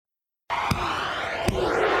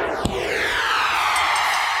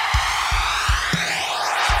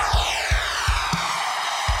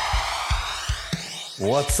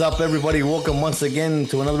What's up, everybody? Welcome once again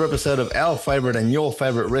to another episode of our favorite and your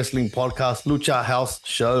favorite wrestling podcast, Lucha House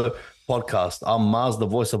Show Podcast. I'm Mars, the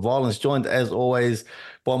voice of violence, joined as always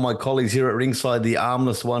by my colleagues here at ringside, the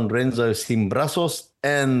armless one, Renzo Simbrazos,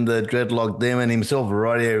 and the dreadlock demon himself,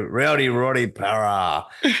 Roddy Para.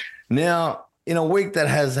 Now, in a week that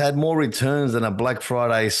has had more returns than a Black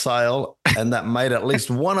Friday sale, and that made at least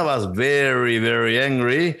one of us very, very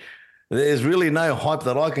angry, there's really no hype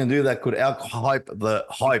that I can do that could out-hype the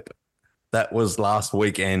hype that was last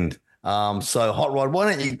weekend. So, Hot Rod,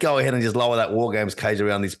 why don't you go ahead and just lower that War Games cage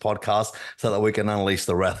around this podcast so that we can unleash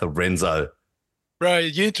the wrath of Renzo? Bro,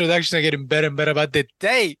 your introduction are getting better and better by the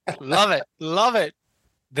day. Love it. Love it.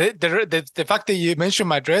 The fact that you mentioned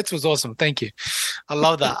my dreads was awesome. Thank you. I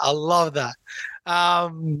love that. I love that.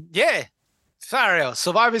 Yeah. Fariel,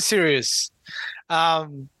 Survivor Series.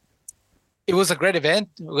 It was a great event.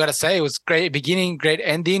 We gotta say it was great beginning, great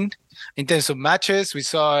ending in terms of matches. We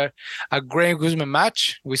saw a great Guzman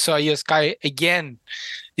match. We saw Io Sky again.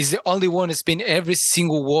 Is the only one that's been every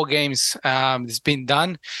single War Games that's been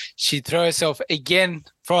done. She threw herself again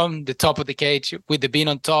from the top of the cage with the bean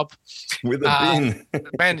on top. With the bean.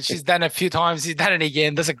 Man, she's done it a few times. She's done it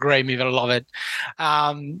again. That's a great move. I love it.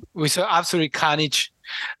 We saw absolute carnage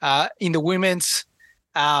in the women's.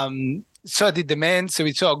 So did the men. So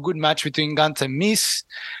we saw a good match between Gunther and Miz.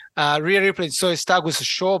 Rhea Ripley and Zoey Stark was a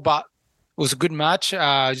show, but it was a good match.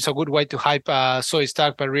 Just a good way to hype Zoey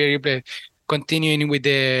Stark, but Rhea Ripley continuing with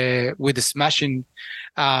the smashing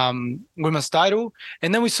women's title.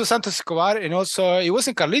 And then we saw Santos Escobar, and also it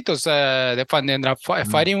wasn't Carlitos that ended up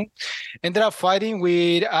fighting. Ended up fighting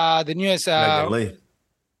with the newest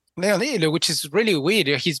Leon Lee, which is really weird.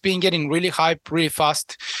 He's been getting really hyped really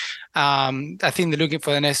fast. I think they're looking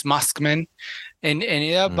for the next Maskman.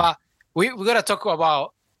 But we got to talk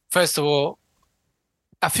about, first of all,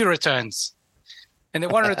 a few returns. And the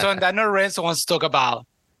one return that no Renzo wants to talk about.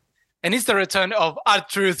 And it's the return of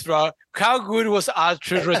R-Truth, bro. How good was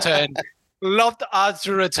R-Truth return? Loved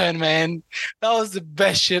R-Truth return, man. That was the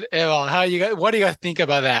best shit ever. What do you guys think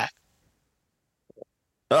about that?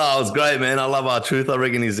 Oh, it was great, man. I love R-Truth. I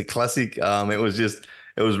reckon he's a classic.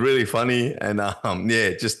 It was really funny and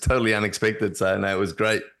just totally unexpected. So no, it was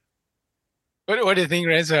great. What do you think,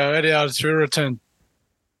 Renzo? How did R-Truth return?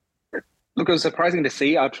 Look, it was surprising to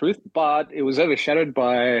see R-Truth, but it was overshadowed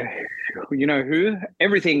by, you know who?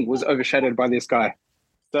 Everything was overshadowed by this guy.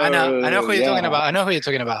 So, I know who you're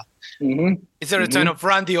talking about. Mm-hmm. It's a return of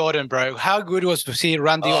Randy Orton, bro. How good was to see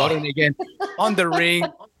Randy Orton again on the ring?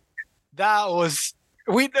 That was...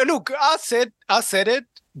 I said it.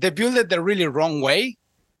 They built it the really wrong way.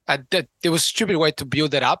 There was a stupid way to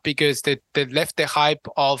build it up because they left the hype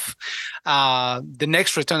of the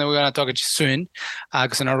next return that we're gonna talk about soon.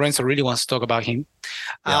 Because I know Renzo really wants to talk about him.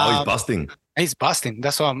 He's busting. He's busting.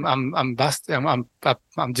 That's why I'm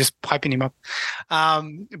just hyping him up.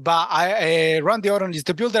 But Randy Orton is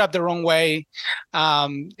to build it up the wrong way.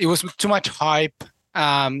 It was too much hype.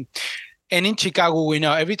 And in Chicago, we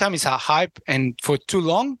know every time it's a hype and for too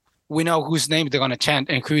long, we know whose name they're going to chant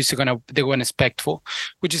and who's they're going to expect for,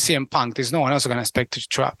 which is CM Punk. There's no one else going to expect to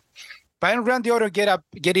trap. But when Randy Orton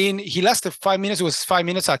get in, he lasted 5 minutes. It was 5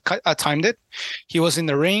 minutes. I timed it. He was in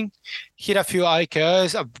the ring, hit a few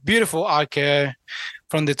RKOs, a beautiful RKO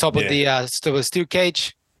from the top of the steel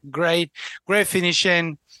cage. Great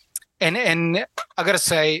finishing. And I got to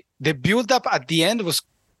say, the build up at the end was,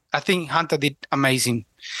 I think Hunter did amazing.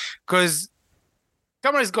 Because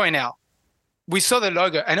camera is going out. We saw the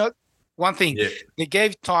logo. I know one thing. Yeah. They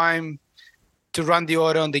gave time to Randy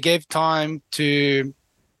Orton. They gave time to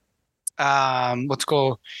Cody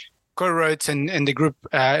Rhodes and the group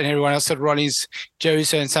and everyone else at Rollins, Joe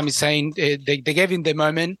Uso and Sami Zayn. They gave him the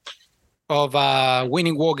moment of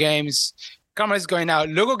winning War Games. Camera is going out.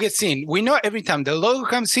 Logo gets in. We know every time the logo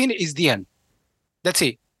comes in is the end. That's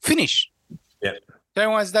it. Finish. Yeah.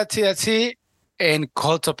 Everyone's that's it. And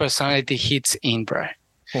Cult of Personality hits in, bro.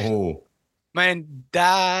 Oh. Man,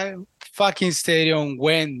 that fucking stadium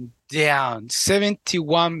went down.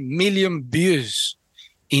 71 million views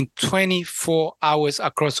in 24 hours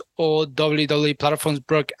across all WWE platforms.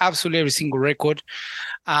 Broke absolutely every single record.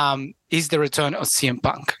 Is the return of CM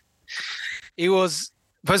Punk. It was,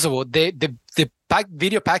 first of all, the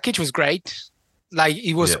video package was great. Like,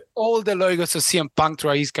 it was all the logos of CM Punk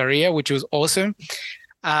throughout his career, which was awesome.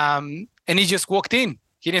 And he just walked in.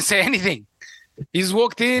 He didn't say anything. He just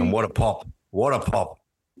walked in. And what a pop.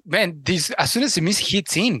 Man, as soon as the music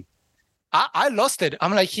hits in, I lost it.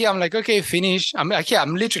 I'm like, okay, finish. I'm like,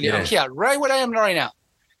 I'm here, right where I am right now.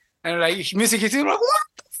 And like, music hits in, I'm like,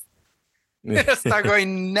 what? I start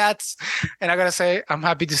going nuts. And I got to say, I'm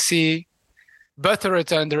happy to see both the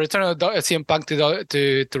return of CM Punk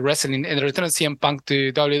to wrestling and the return of CM Punk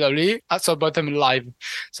to WWE. I saw both of them live.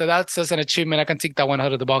 So that's just an achievement. I can tick that one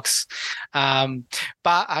out of the box.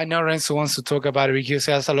 But I know Renzo wants to talk about it because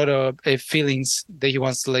he has a lot of feelings that he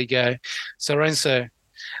wants to let go. So Renzo,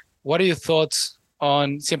 what are your thoughts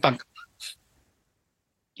on CM Punk?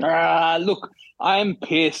 Look, I'm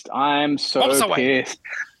pissed. I'm so pissed.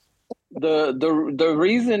 The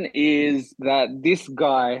reason is that this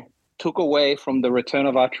guy took away from the return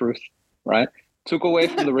of R-Truth, right? Took away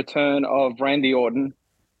from the return of Randy Orton,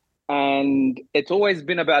 and it's always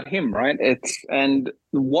been about him, right? And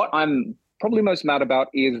what I'm probably most mad about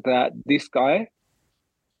is that this guy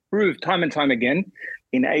proved time and time again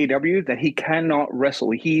in AEW that he cannot wrestle.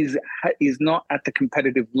 He's not at the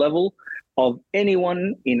competitive level of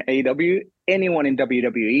anyone in AEW, anyone in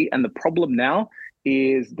WWE, and the problem now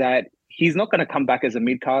is that he's not going to come back as a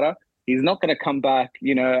mid-carder. He's not going to come back,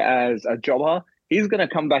 as a jobber. He's going to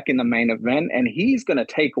come back in the main event, and he's going to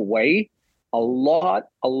take away a lot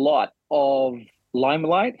of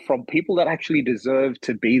limelight from people that actually deserve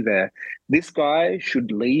to be there. This guy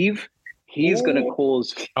should leave. He's going to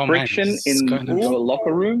cause friction in your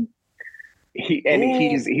locker room.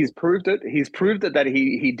 He's proved it. He's proved it that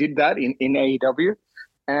he did that in AEW,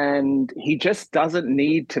 and he just doesn't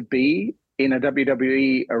need to be in a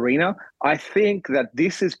WWE arena. I think that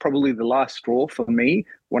this is probably the last straw for me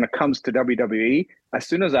when it comes to WWE. As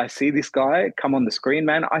soon as I see this guy come on the screen,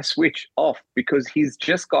 man, I switch off because he's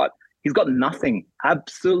got nothing,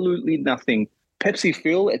 absolutely nothing. Pepsi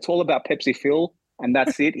Phil, it's all about Pepsi Phil, and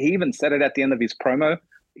that's it. He even said it at the end of his promo.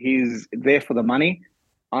 He's there for the money.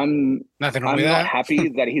 I'm not happy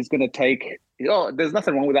that he's going to take. There's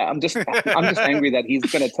nothing wrong with that. I'm just angry that he's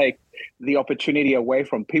going to take the opportunity away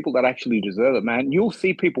from people that actually deserve it, man. You'll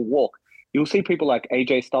see people walk. You'll see people like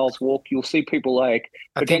AJ Styles walk. You'll see people like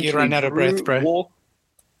I think you ran out of breath, bro. Walk.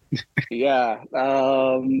 Yeah.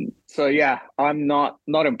 So yeah, I'm not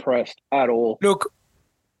impressed at all. Look,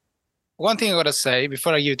 one thing I gotta say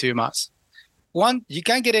before I give it to you, Maz. One, you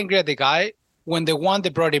can't get angry at the guy when the one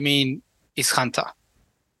that brought him in is Hunter.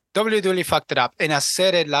 WWE fucked it up. And I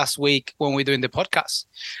said it last week when we were doing the podcast.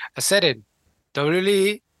 I said it.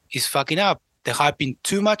 WWE is fucking up. They're hyping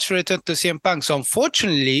too much to return to CM Punk. So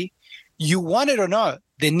unfortunately, you want it or not,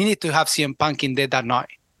 they needed to have CM Punk in there that night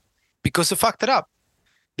because they fucked it up.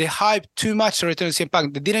 They hyped too much to return to CM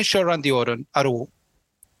Punk. They didn't show Randy Orton at all.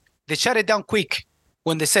 They shut it down quick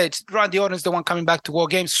when they said Randy Orton's the one coming back to War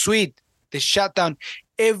Games. Sweet. They shut down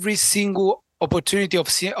every single opportunity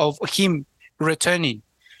of him returning.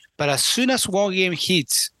 But as soon as War Game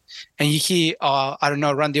hits and you hear,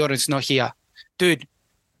 Randy Orton's not here, dude,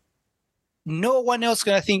 no one else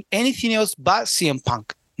going to think anything else but CM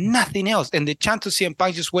Punk. Nothing else. And the chant to CM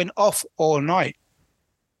Punk just went off all night.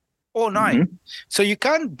 Mm-hmm. So you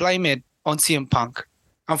can't blame it on CM Punk.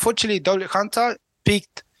 Unfortunately, Hunter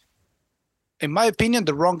picked, in my opinion,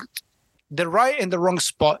 the right and the wrong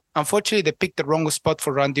spot. Unfortunately, they picked the wrong spot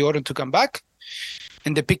for Randy Orton to come back.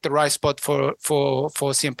 And they picked the right spot for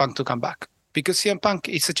CM Punk to come back. Because CM Punk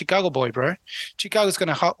is a Chicago boy, bro. Chicago's going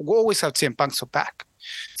to always have CM Punk's back.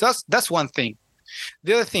 So that's one thing.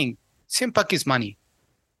 The other thing, CM Punk is money.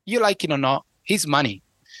 You like it or not, he's money.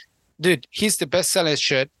 Dude, he's the best-selling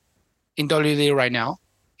shirt in WWE right now.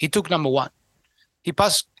 He took number one. He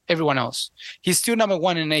passed everyone else. He's still number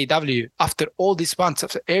one in AEW after all these months,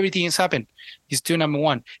 after everything has happened. He's still number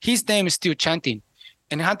one. His name is still chanting.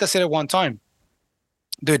 And Hunter said it one time,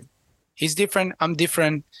 dude, he's different, I'm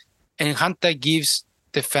different, and Hunter gives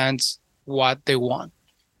the fans what they want.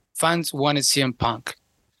 Fans wanted CM Punk,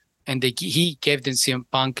 and he gave them CM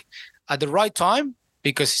Punk at the right time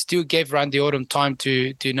because he still gave Randy Orton time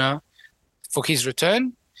to for his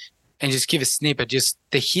return, and just give a snippet. Just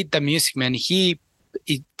they hit the music, man. He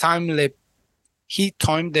timed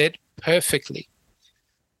it perfectly.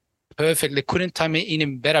 Couldn't time it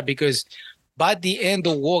even better because by the end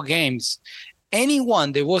of War Games,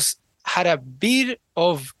 anyone that had a bit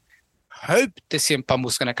of hope that CM Punk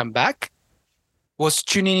was going to come back was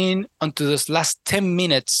tuning in onto those last 10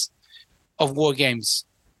 minutes of War Games.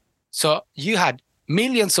 So you had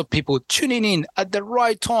millions of people tuning in at the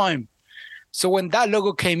right time. So when that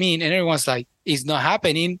logo came in and everyone's like, it's not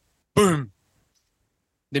happening, boom,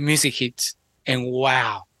 the music hits. And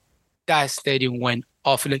wow, that stadium went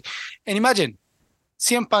off. And imagine,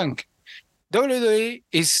 CM Punk, WWE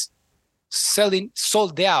is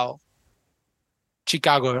sold out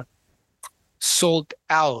Chicago,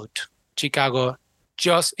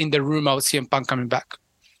 just in the rumor of CM Punk coming back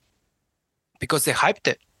because they hyped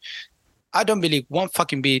it. I don't believe one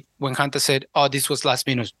fucking bit when Hunter said, "Oh, this was last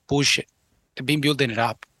minute." Bullshit. They've been building it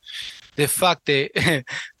up. the fact that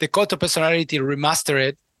the Cult of Personality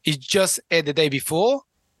remastered is just the day before,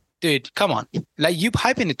 dude, come on. Like, you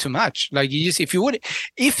hyping it too much. Like, if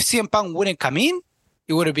CM Punk wouldn't come in,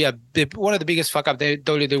 it would be one of the biggest fuck up that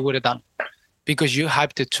WWE would have done, because you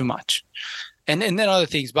hyped it too much. And then other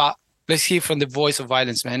things, but let's hear from the voice of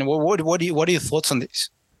violence, man. What are your thoughts on this?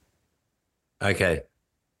 Okay.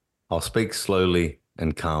 I'll speak slowly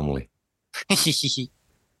and calmly.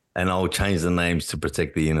 And I'll change the names to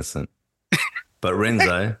protect the innocent. But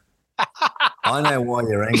Renzo, I know why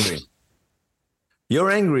you're angry.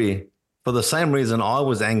 You're angry for the same reason I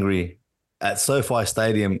was angry at SoFi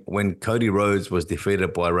Stadium when Cody Rhodes was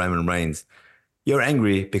defeated by Roman Reigns. You're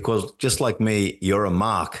angry because, just like me, you're a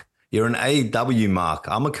mark. You're an AEW mark.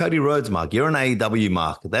 I'm a Cody Rhodes mark. You're an AEW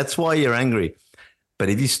mark. That's why you're angry. But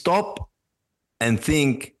if you stop and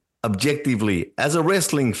think objectively as a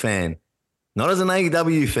wrestling fan, not as an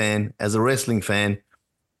AEW fan, as a wrestling fan,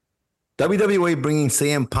 WWE bringing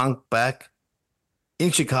CM Punk back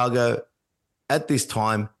in Chicago at this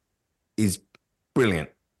time is brilliant.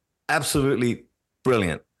 Absolutely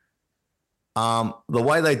brilliant. The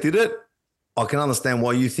way they did it, I can understand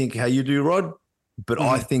why you think how you do, Rod, but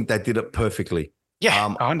I think they did it perfectly.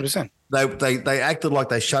 Yeah, 100%. They acted like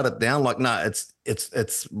they shut it down. Like, no,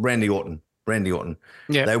 it's Randy Orton. Randy Orton.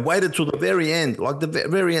 Yeah. They waited till the very end, like the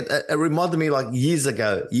very end. It reminded me like years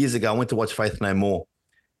ago, I went to watch Faith No More,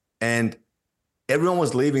 and everyone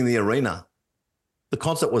was leaving the arena. The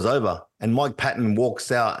concert was over, and Mike Patton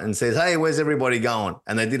walks out and says, "Hey, where's everybody going?"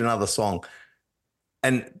 And they did another song.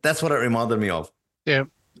 And that's what it reminded me of. Yeah.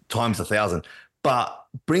 Times 1,000. But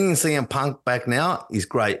bringing CM Punk back now is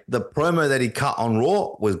great. The promo that he cut on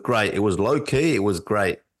Raw was great. It was low key. It was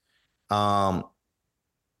great.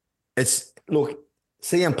 Look,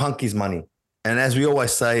 CM Punk is money. And as we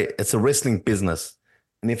always say, it's a wrestling business.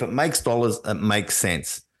 And if it makes dollars, it makes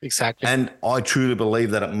sense. Exactly. And I truly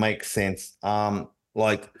believe that it makes sense.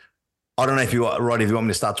 Like, I don't know if you want me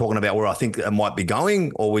to start talking about where I think it might be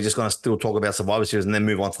going, or we're just going to still talk about Survivor Series and then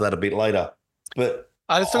move on to that a bit later. But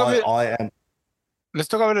let's talk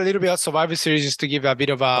about a little bit about Survivor Series, just to give a bit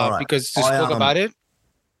of because to talk about it.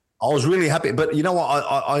 I was really happy, but you know what?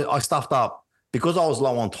 I stuffed up because I was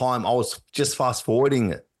low on time. I was just fast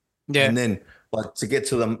forwarding it, and then like to get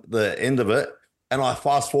to the end of it, and I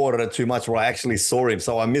fast forwarded it too much where I actually saw him,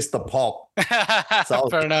 so I missed the pop. So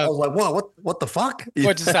Fair enough. I was like, what the fuck?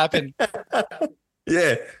 What just happened?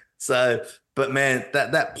 Yeah. So, but man,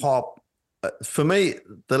 that pop. For me,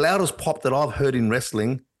 the loudest pop that I've heard in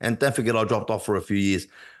wrestling, and don't forget I dropped off for a few years,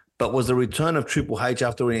 but was the return of Triple H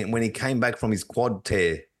after when he came back from his quad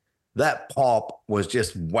tear. That pop was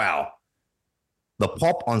just wow. The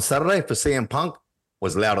pop on Saturday for CM Punk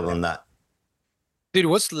was louder than that. Dude,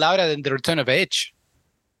 what's louder than the return of Edge?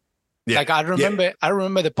 Yeah. Like, I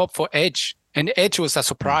remember the pop for Edge, and Edge was a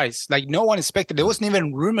surprise. Like, no one expected. There wasn't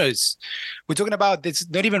even rumors. We're talking about this,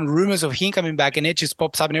 not even rumors of him coming back, and Edge just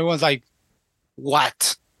pops up, and everyone's like,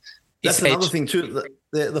 what? That's another thing too.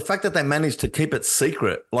 The fact that they managed to keep it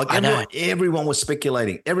secret. Like, everyone was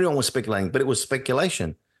speculating. Everyone was speculating, but it was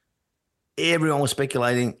speculation. Everyone was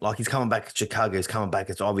speculating, like, he's coming back to Chicago. He's coming back.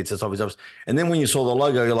 It's obvious. It's obvious. And then when you saw the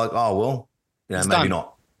logo, you're like, oh, well, maybe done.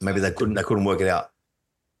 Not. Maybe they couldn't work it out.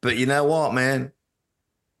 But you know what, man?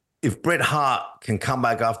 If Bret Hart can come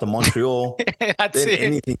back after Montreal, then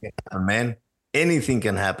anything can happen, man. Anything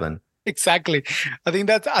can happen. Exactly. I think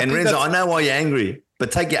that's... Renzo, I know why you're angry,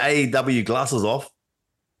 but take your AEW glasses off.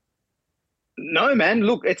 No, man.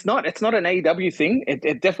 Look, it's not an AEW thing.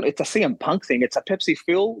 It definitely, it's a CM Punk thing. It's a Pepsi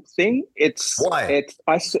Phil thing. Why?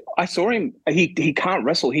 I saw him. He can't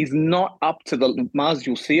wrestle. He's not up to the Mars.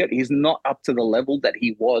 You'll see it. He's not up to the level that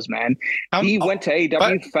he was, man. He went to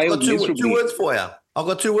AEW, failed miserably. Two words for you. I've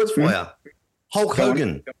got two words for you. Hulk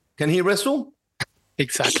Hogan. Can he wrestle?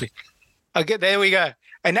 Exactly. Okay, there we go.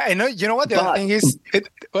 And I know, you know what the other thing is?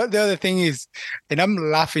 What the other thing is, and I'm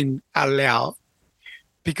laughing out loud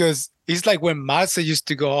because it's like when Marcel used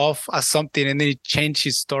to go off at something and then he changed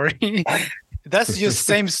his story. That's just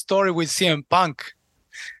same story with CM Punk.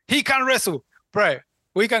 He can wrestle. Bro,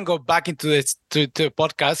 we can go back into this to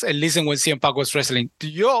podcast and listen when CM Punk was wrestling.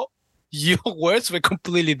 Your words were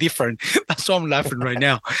completely different. That's why I'm laughing right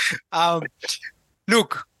now.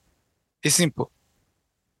 Look, it's simple.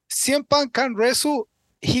 CM Punk can wrestle.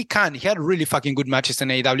 He can. He had really fucking good matches in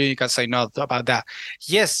AEW. You can say no about that.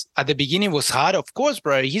 Yes, at the beginning it was hard. Of course,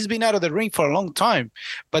 bro. He's been out of the ring for a long time.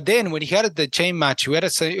 But then when he had the chain match, we had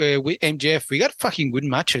with MJF, we got fucking good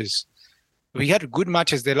matches. We had good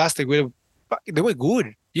matches. They lasted. They were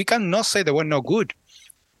good. You cannot say they were not good.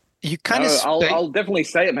 you kind of. I'll definitely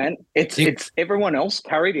say it, man. It's everyone else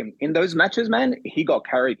carried him in those matches, man. He got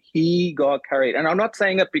carried. And I'm not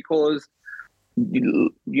saying it because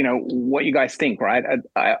what you guys think, right?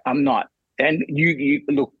 I'm not. And you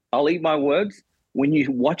look. I'll eat my words. When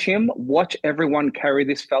you watch everyone carry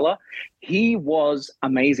this fella. He was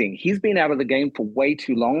amazing. He's been out of the game for way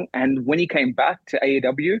too long, and when he came back to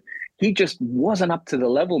AEW, he just wasn't up to the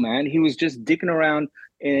level, man. He was just dicking around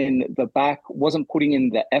in the back, wasn't putting in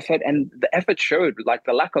the effort, and the effort showed. Like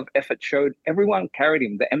the lack of effort showed. Everyone carried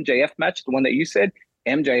him. The MJF match, the one that you said,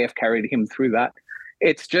 MJF carried him through that.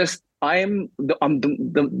 It's just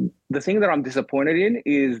the thing that I'm disappointed in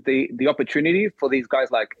is the opportunity for these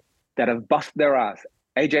guys like that have busted their ass.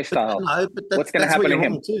 AJ Styles. What's going to happen to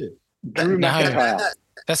him? Drew McIntyre.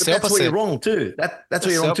 That's where you're wrong too. That's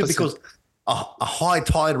where you're wrong too, because a high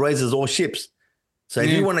tide raises all ships. So if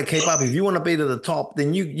you want to keep up, if you want to be to the top,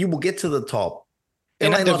 then you will get to the top.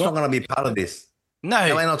 LA Knight's not going to be part of this. No.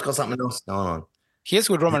 LA Knight's got something else going on. Here's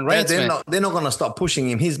with Roman Reigns. They're not going to stop pushing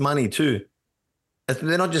him. His money too.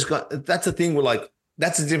 They're not just got. That's the thing.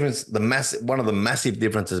 That's the difference. One of the massive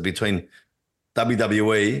differences between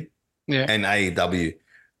WWE and AEW.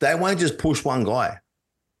 They won't just push one guy.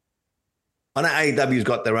 I know AEW's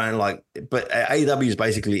got their own but AEW is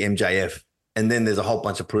basically MJF, and then there's a whole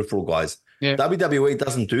bunch of peripheral guys. Yeah. WWE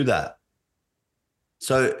doesn't do that.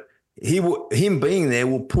 So him being there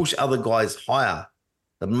will push other guys higher.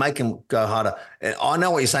 That make him go harder. And I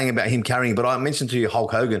know what you're saying about him carrying, but I mentioned to you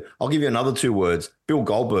Hulk Hogan. I'll give you another 2 words. Bill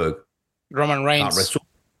Goldberg. Roman Reigns. Can't wrestle.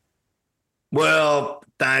 Well,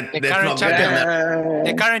 the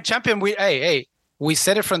current champion. We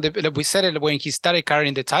said it when he started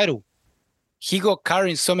carrying the title. He got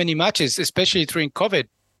carrying so many matches, especially during COVID.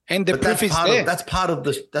 And the proof is there. That's part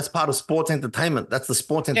of sports entertainment. That's the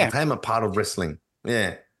sports entertainment part of wrestling.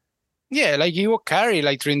 Yeah. Yeah, like he will carry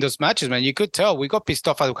during those matches, man. You could tell we got pissed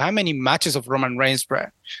off at how many matches of Roman Reigns, bro.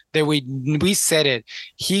 That we said it.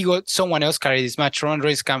 He got someone else carry this match. Roman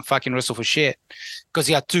Reigns can't fucking wrestle for shit because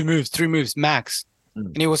he had 2 moves, 3 moves max,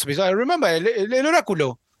 and he was. I remember El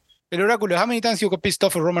Oráculo. How many times you got pissed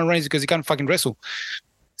off at Roman Reigns because he can't fucking wrestle?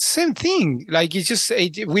 Same thing. It's just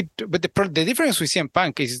but the difference with CM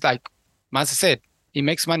Punk is Maz said, he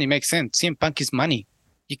makes money, makes sense. CM Punk is money.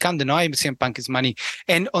 You can't deny CM Punk is money.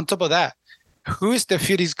 And on top of that, who is the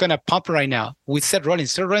feud he's going to pump right now with Seth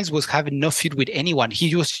Rollins? Seth Rollins was having no feud with anyone.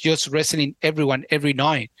 He was just wrestling everyone every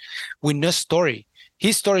night with no story.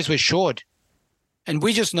 His stories were short. And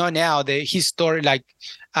we just know now that his story,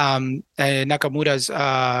 Nakamura's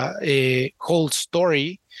whole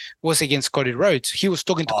story was against Cody Rhodes. He was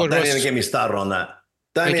talking to Cody Rhodes. Don't even get me started on that.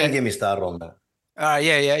 Even get me started on that.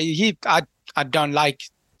 I don't like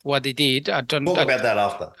what they did. Talk about that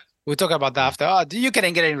after. We'll talk about that after. Oh, you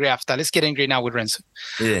can get angry after. Let's get angry now with Renzo.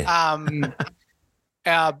 Yeah.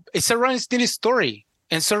 It's a Rollins story,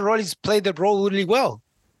 and Seth Rollins played the role really well.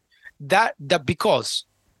 That because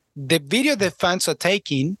the video the fans are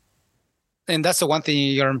taking, and that's the one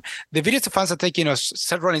thing the videos the fans are taking of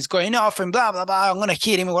Seth Rollins going off and blah blah blah. I'm gonna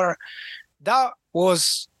hit him. Whatever. That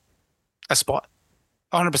was a spot,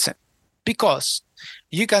 100%, because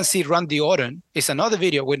you can see Randy Orton. It's another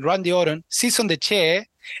video when Randy Orton sits on the chair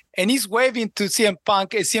and he's waving to CM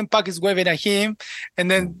Punk, and CM Punk is waving at him,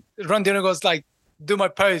 and then Randy Orton goes do my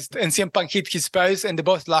pose, and CM Punk hit his pose, and they're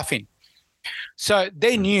both laughing. So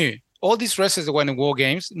they knew. All these wrestlers that went in War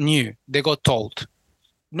Games knew. They got told.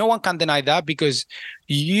 No one can deny that because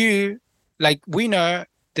we know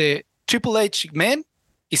the Triple H man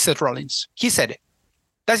is Seth Rollins. He said it.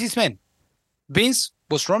 That's his man. Vince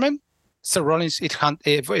was Roman. Seth Rollins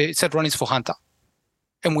Seth Rollins for Hunter.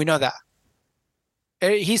 And we know that.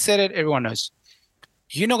 He said it, everyone knows.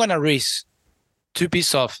 You're not going to risk to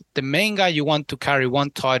piss off the main guy you want to carry one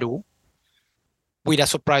title with a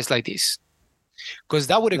surprise like this. Because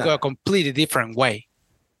that would go a completely different way.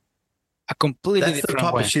 That's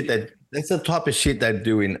the type of shit they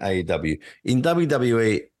do in AEW. In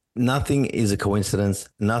WWE, nothing is a coincidence.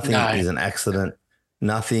 Nothing is an accident.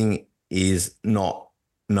 Nothing is not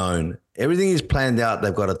known. Everything is planned out.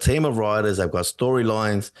 They've got a team of writers. They've got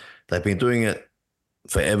storylines. They've been doing it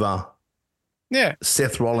forever. Yeah.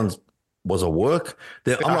 Seth Rollins was a work.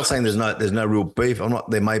 I'm not saying there's no real beef.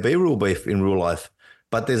 There may be real beef in real life,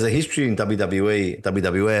 but there's a history in WWE,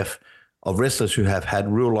 WWF of wrestlers who have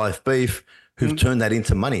had real life beef, who've turned that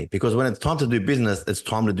into money. Because when it's time to do business, it's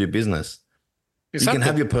time to do business. Exactly. You can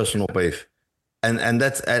have your personal beef, and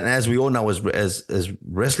as we all know as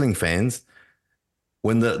wrestling fans,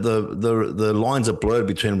 when the lines are blurred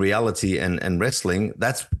between reality and wrestling,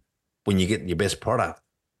 that's when you get your best product.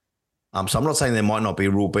 So I'm not saying there might not be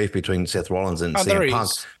real beef between Seth Rollins and CM Punk,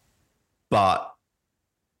 But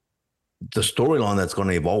the storyline that's going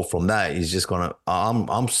to evolve from that is just going to.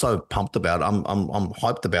 I'm so pumped about it. I'm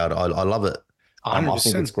hyped about it. I love it. I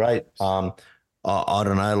think it's great. I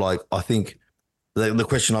don't know. Like, I think the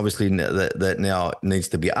question obviously that now needs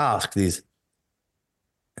to be asked is,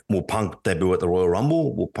 will Punk debut at the Royal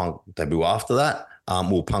Rumble? Will Punk debut after that?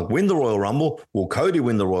 Will Punk win the Royal Rumble? Will Cody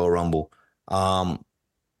win the Royal Rumble?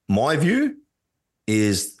 My view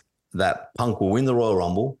is that Punk will win the Royal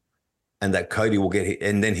Rumble and that Cody will get hit,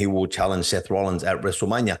 and then he will challenge Seth Rollins at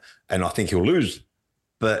WrestleMania. And I think he'll lose.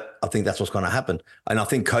 But I think that's what's going to happen. And I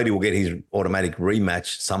think Cody will get his automatic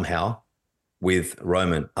rematch somehow with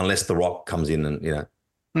Roman, unless The Rock comes in and,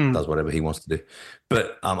 does whatever he wants to do.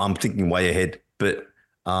 But I'm thinking way ahead. But,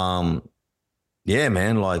 yeah,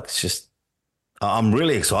 man, like, it's just, I'm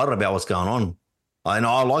really excited about what's going on. And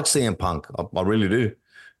I like CM Punk. I really do.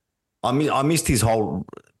 I missed his whole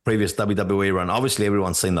previous WWE run. Obviously,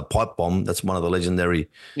 everyone's seen the pipe bomb. That's one of the legendary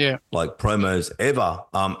promos ever.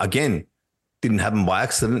 Again, didn't happen by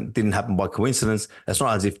accident, didn't happen by coincidence. It's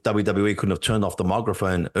not as if WWE couldn't have turned off the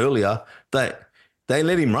microphone earlier. They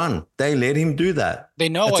let him run. They let him do that. They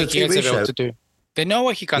know what he has able to do. They know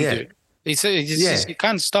what he can do. He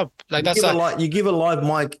can't stop. Like, you give a live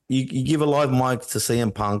mic. You give a live mic to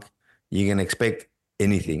CM Punk, you can expect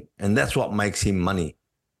anything, and that's what makes him money.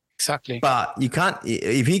 Exactly. But you can't.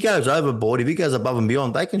 If he goes overboard, if he goes above and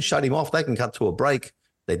beyond, they can shut him off. They can cut to a break.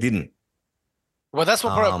 They didn't. Well, that's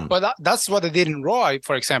what. But that's what they did in Raw,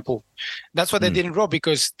 for example. That's what they did in Raw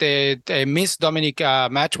because they missed Dominic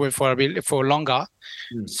match for longer.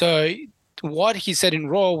 So what he said in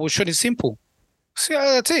Raw was short and simple. So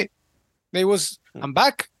that's it. There was, I'm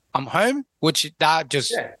back, I'm home, which that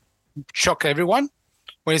just shocked everyone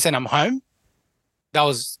when he said I'm home. That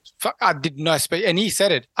was, I did not expect, and he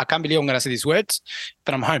said it. I can't believe I'm going to say these words,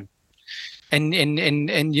 but I'm home. And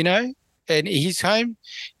and he's home.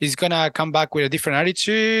 He's going to come back with a different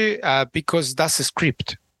attitude because that's a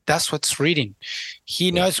script. That's what's reading.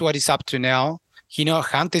 He knows what he's up to now. He knows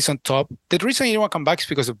Hunter's on top. The reason he didn't want to come back is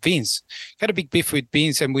because of Vince. He had a big beef with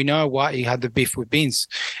Vince, and we know why he had the beef with Vince.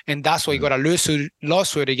 And that's why he got a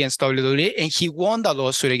lawsuit against WWE, and he won the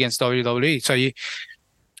lawsuit against WWE. So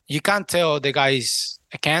you can't tell the guy's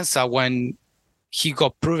a cancer when he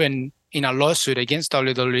got proven in a lawsuit against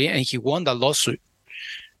WWE, and he won the lawsuit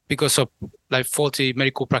because of like 40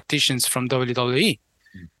 medical practitioners from WWE.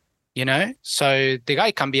 So the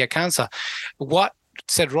guy can be a cancer. What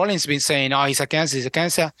Seth Rollins been saying, he's a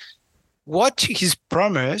cancer. What his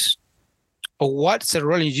promise, or what Seth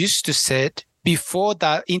Rollins used to say before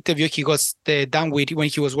that interview he got done with when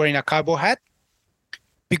he was wearing a cowboy hat,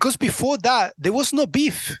 because before that, there was no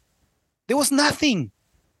beef. There was nothing.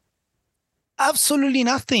 Absolutely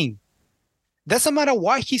nothing. Doesn't matter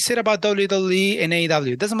what he said about WWE and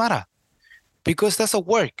AEW. Doesn't matter. Because that's a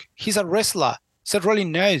work. He's a wrestler. Seth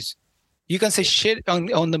Rollins knows. You can say shit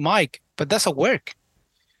on the mic, but that's a work.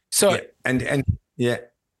 So and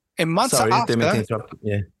months sorry, after,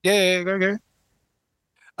 go.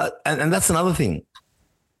 And that's another thing.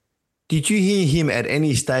 Did you hear him at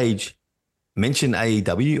any stage mention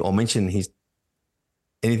AEW or mention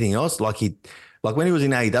anything else? Like when he was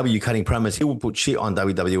in AEW cutting promos, he would put shit on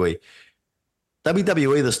WWE.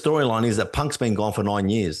 WWE, the storyline is that Punk's been gone for 9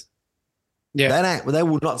 years. Yeah, they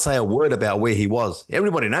would not say a word about where he was.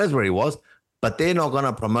 Everybody knows where he was, but they're not going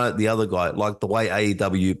to promote the other guy like the way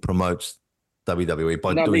AEW promotes WWE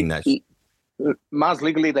by doing that. Mars,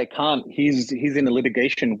 legally they can't. He's in a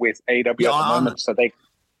litigation with AEW at the moment, so they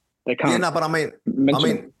can't. Yeah, no, but I mean,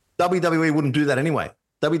 WWE wouldn't do that anyway.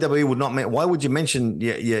 WWE would not. Why would you mention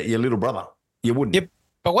your little brother? You wouldn't. Yeah,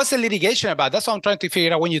 but what's the litigation about? That's what I'm trying to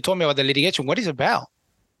figure out. When you told me about the litigation, what is it about?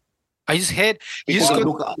 I just heard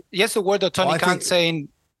yes, the word of Tony Khan saying,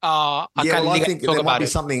 "I can't legally talk about it."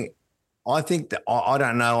 Something. I think that I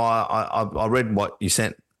don't know. I read what you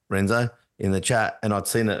sent, Renzo, in the chat, and I'd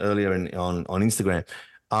seen it earlier on Instagram.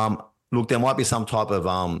 Look, there might be some type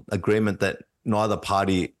of agreement that neither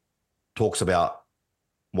party talks about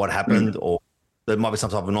what happened, or there might be some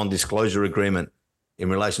type of non-disclosure agreement in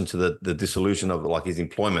relation to the dissolution of like his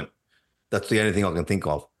employment. That's the only thing I can think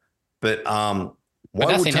of. But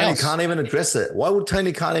why would Tony Khan even address it? Why would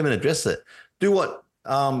Tony Khan even address it? Do what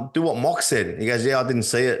Mox said. He goes, I didn't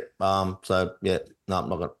see it. So yeah, no, I'm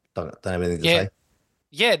not gonna don't have anything to say.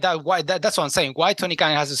 Yeah, that's what I'm saying. Why Tony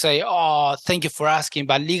Khan has to say, "Oh, thank you for asking,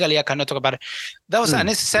 but legally I cannot talk about it." That was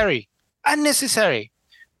unnecessary. Unnecessary.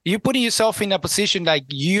 You're putting yourself in a position like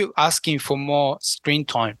you asking for more screen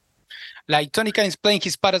time. Like Tony Khan is playing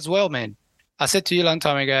his part as well, man. I said to you a long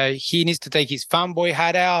time ago, he needs to take his fanboy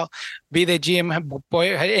hat out, be the GM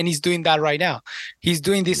boy, and he's doing that right now. He's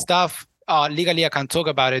doing this stuff legally I can talk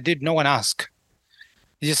about it. Dude, no one asked.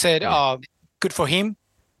 You just said, good for him.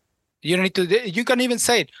 You don't need to, you can even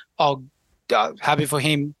say it. Happy for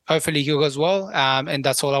him. Hopefully he goes well. And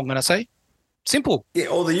that's all I'm going to say. Simple. Yeah,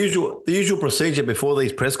 or the usual procedure before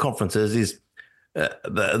these press conferences is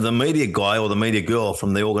the media guy or the media girl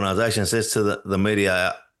from the organization says to the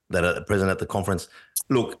media that are present at the conference,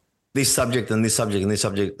 look, this subject and this subject and this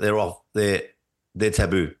subject, they're off. They're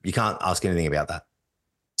taboo. You can't ask anything about that.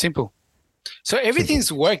 Simple. So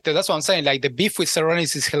everything's worked. That's what I'm saying. Like the beef with Seth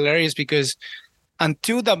Rollins is hilarious because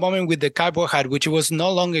until that moment with the cowboy hat, which was not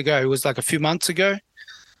long ago, it was like a few months ago,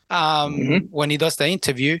 when he does the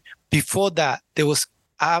interview. Before that, there was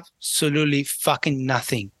absolutely fucking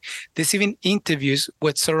nothing. There's even interviews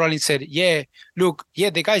where Seth Rollins said,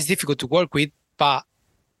 the guy is difficult to work with, but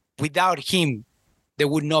without him, there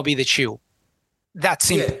would not be the Shield. That's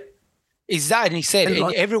simple. Yeah. Is that, and he said,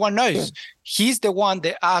 and everyone knows, he's the one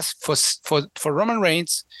that asked for Roman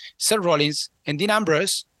Reigns, Seth Rollins, and Dean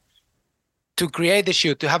Ambrose to create the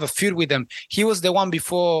Shield, to have a feud with them. He was the one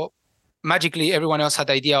before magically everyone else had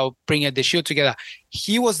the idea of bringing the Shield together.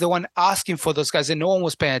 He was the one asking for those guys that no one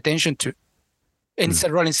was paying attention to. And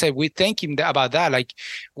Seth Rollins said, we thank him about that. Like,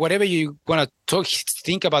 whatever you want to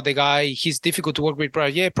think about the guy, he's difficult to work with, bro.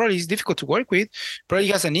 Yeah, probably he's difficult to work with. Probably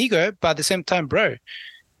he has an ego, but at the same time, bro,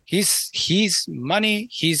 he's money.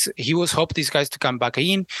 He was hoping these guys to come back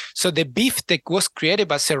in. So the beef that was created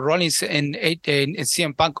by Seth Rollins and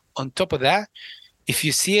CM Punk, on top of that, if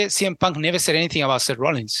you see it, CM Punk never said anything about Seth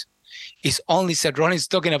Rollins. It's only Seth Rollins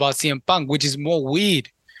talking about CM Punk, which is more weird.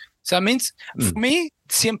 So that means, for me,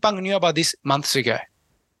 CM Punk knew about this months ago.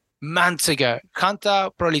 Hunter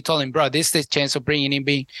probably told him, bro, this is the chance of bringing him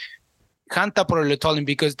in. Hunter probably told him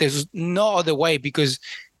because there's no other way, because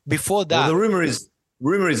before that... Well, the rumor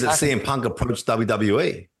is that CM Punk approached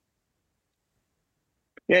WWE.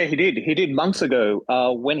 Yeah, he did. He did months ago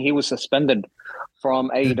when he was suspended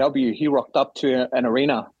from AEW. He rocked up to an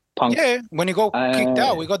arena. Punk. Yeah, when he got kicked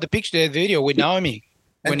out, we got the picture, the video with Naomi.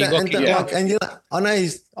 When he got kicked out. And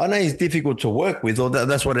I know he's difficult to work with, or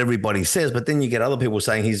that's what everybody says. But then you get other people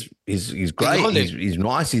saying he's great, he's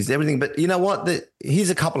nice, he's everything. But you know what? Here's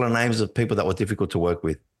a couple of names of people that were difficult to work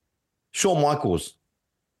with. Shawn Michaels,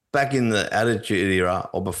 back in the Attitude Era,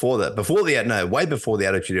 or way before the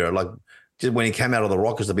Attitude Era, like just when he came out of the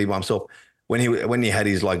Rockers to be by himself, when he had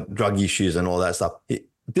his like drug issues and all that stuff.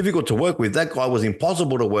 Difficult to work with. That guy was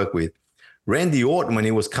impossible to work with. Randy Orton, when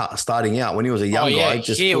he was starting out, when he was a young guy,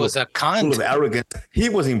 he was a cunt, full of arrogance. He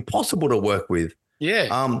was impossible to work with.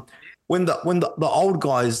 Yeah. When the old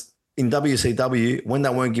guys in WCW, when they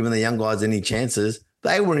weren't giving the young guys any chances,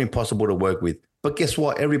 they were impossible to work with. But guess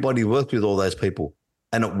what? Everybody worked with all those people,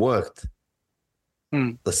 and it worked.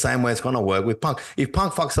 The same way it's going to work with Punk. If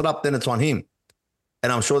Punk fucks it up, then it's on him.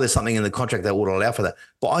 And I'm sure there's something in the contract that would allow for that.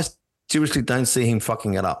 But I seriously don't see him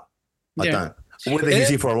fucking it up. I don't. Whether he's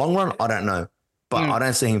here for a long run, I don't know. But I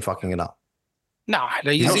don't see him fucking it up. No,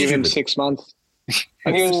 I'll give him 6 months.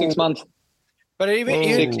 I'll give him 6 months. But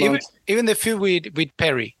even the feud with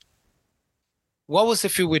Perry. What was the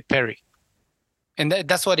feud with Perry? And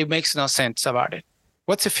that's what it makes no sense about it.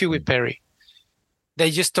 What's the feud with Perry? They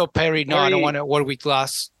just told Perry, no, I don't want to work with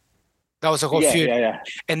Glass. That was a whole feud.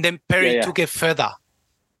 And then Perry took it further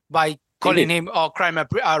by calling him Crime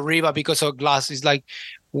Reba because of Glass. It's like,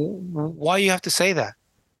 why you have to say that?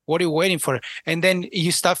 What are you waiting for? And then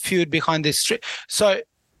you start feud behind the street. So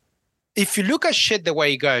if you look at shit the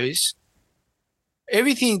way it goes,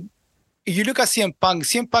 everything, you look at CM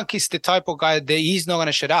Punk is the type of guy that he's not going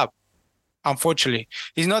to shut up. Unfortunately,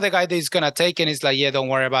 he's not the guy that is going to take and he's like, yeah, don't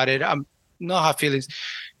worry about it. I'm not have feelings.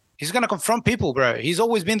 He's going to confront people, bro. He's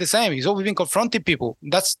always been the same. He's always been confronting people.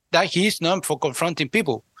 That he's known for confronting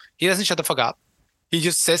people. He doesn't shut the fuck up. He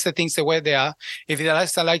just says the things the way they are. If he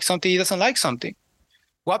doesn't like something, he doesn't like something.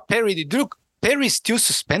 What Perry did, look, Perry's still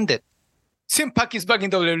suspended. CM Punk is back in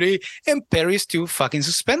WWE and Perry's still fucking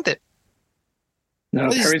suspended. No,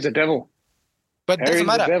 Perry's the devil. But it doesn't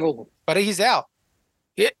matter. But he's out.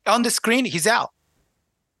 On the screen, he's out.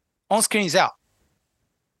 On screen, he's out.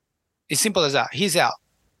 It's simple as that. He's out.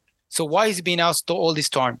 So why is he being out all this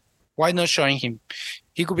time? Why not showing him?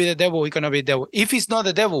 He could be the devil. He cannot be the devil. If he's not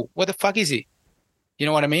the devil, what the fuck is he? You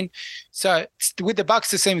know what I mean? So with the Bucks,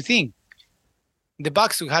 the same thing. The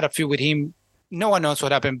Bucks, who had a feud with him, no one knows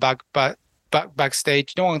what happened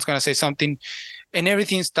backstage. No one's going to say something. And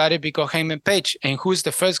everything started because Heyman Page. And who's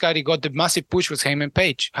the first guy that got the massive push was Heyman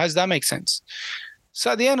Page. How does that make sense?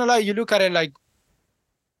 So at the end of the day, you look at it like,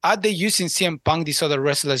 are they using CM Punk, these other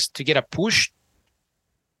wrestlers, to get a push?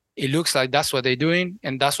 It looks like that's what they're doing.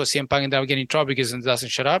 And that's what CM Punk ended up getting in trouble because he doesn't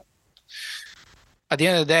shut up. At the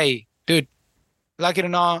end of the day, dude, like it or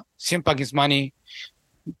not, CM Punk is money.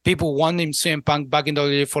 People want him, CM Punk, back in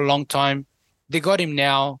WWE for a long time. They got him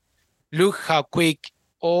now. Look how quick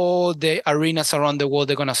all the arenas around the world,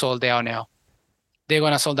 they're going to sold out now. They're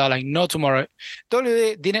going to sold out like no tomorrow.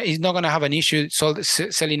 WWE is not going to have an issue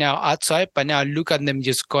selling out outside, but now look at them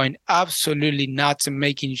just going absolutely nuts and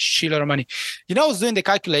making shitload of money. You know, I was doing the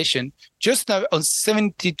calculation. Just now on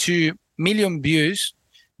 72 million views,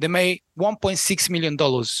 they made $1.6 million.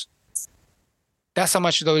 That's how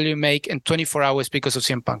much WWE make in 24 hours because of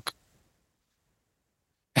CM Punk.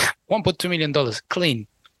 $1.2 million clean.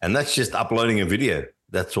 And that's just uploading a video.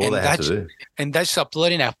 That's all they have to do. And that's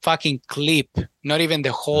uploading a fucking clip, not even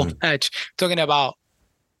the whole match. Talking about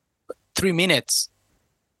 3 minutes.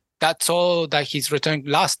 That's all that he's returned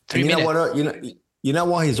last 3 minutes. You know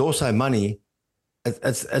why he's also money?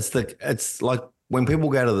 It's like when people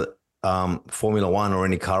go to the Formula One or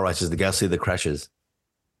any car races, they go see the crashes.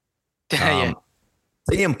 Yeah.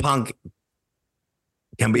 CM Punk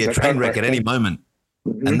can be a train wreck at any moment.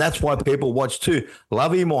 Mm-hmm. And that's why people watch too.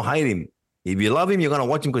 Love him or hate him. If you love him, you're going to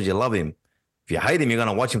watch him because you love him. If you hate him, you're going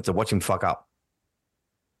to watch him fuck up.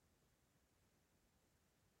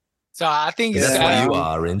 So I think that's why you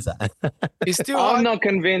are, Renzo. I'm not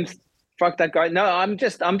convinced. Fuck that guy. No, I'm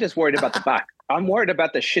just worried about the back. I'm worried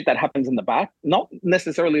about the shit that happens in the back, not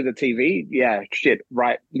necessarily the TV. Yeah, shit,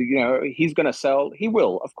 right. You know, he's going to sell. He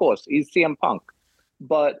will, of course. He's CM Punk.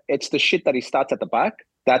 But it's the shit that he starts at the back.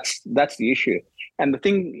 That's the issue. And the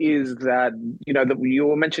thing is that, you know, that you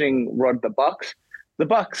were mentioning, Rod, the Bucks. The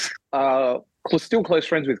Bucks are still close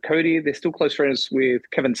friends with Cody. They're still close friends with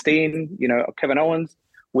Kevin Steen, you know, Kevin Owens,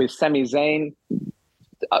 with Sami Zayn.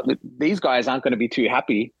 These guys aren't going to be too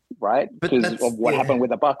happy, right? Because of what happened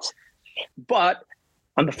with the Bucks. But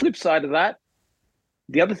on the flip side of that,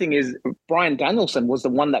 the other thing is Bryan Danielson was the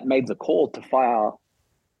one that made the call to fire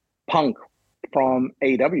Punk from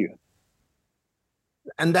AEW.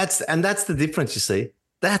 And that's the difference, you see.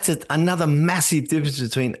 That's another massive difference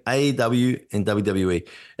between AEW and WWE.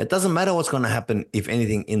 It doesn't matter what's going to happen, if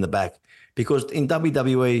anything, in the back. Because in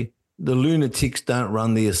WWE, the lunatics don't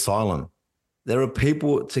run the asylum. There are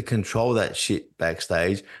people to control that shit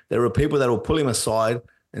backstage. There are people that will pull him aside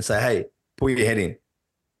and say, hey, pull your head in.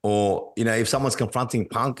 Or, you know, if someone's confronting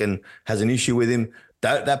Punk and has an issue with him,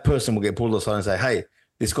 that person will get pulled aside and say, hey,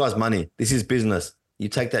 this guy's money. This is business. You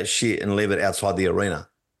take that shit and leave it outside the arena.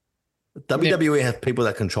 WWE has people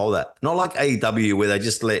that control that. Not like AEW where they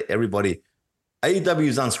just let everybody. AEW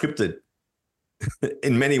is unscripted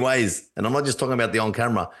in many ways. And I'm not just talking about the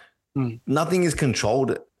on-camera. Nothing is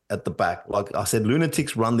controlled at the back. Like I said,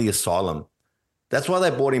 lunatics run the asylum. That's why they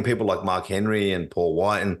brought in people like Mark Henry and Paul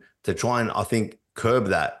White and to try and, I think, curb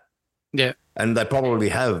that. Yeah. And they probably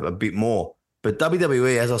have a bit more. But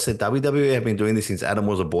WWE, as I said, WWE have been doing this since Adam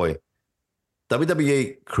was a boy.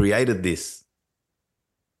 WWE created this.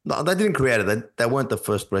 No, they didn't create it. They weren't the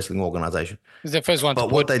first wrestling organization. It was the first one. But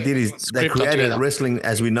what they did is they created wrestling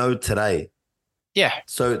as we know today. Yeah.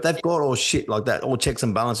 So they've got all shit like that, all checks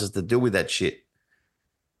and balances to deal with that shit.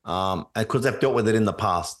 And because they've dealt with it in the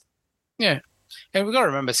past. Yeah. And we got to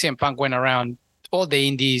remember CM Punk went around all the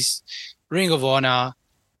indies, Ring of Honor,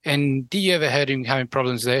 and did you ever heard him having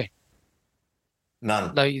problems there?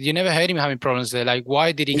 None. Like you never heard him having problems there. Like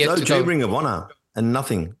why did he get to Ring of Honor and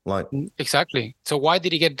nothing? Like exactly. So why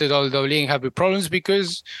did he get to WWE and have problems?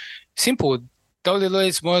 Because simple, WWE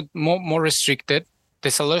is more restricted.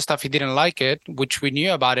 There's a lot of stuff he didn't like it, which we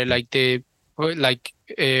knew about it, like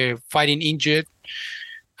fighting injured,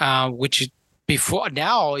 which before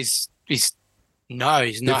now is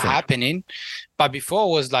not happening. But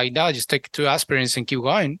before was like, no, just take 2 aspirins and keep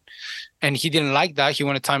going. And he didn't like that. He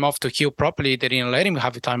wanted time off to heal properly. They didn't let him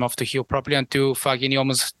have the time off to heal properly until fucking he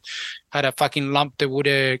almost had a fucking lump that would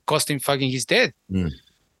have cost him fucking his death.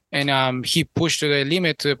 And he pushed to the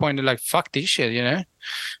limit to the point of like, fuck this shit, you know?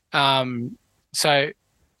 So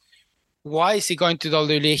why is he going to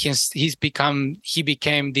WWE? He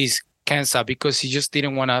became this cancer because he just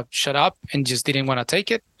didn't want to shut up and just didn't want to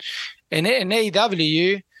take it. And in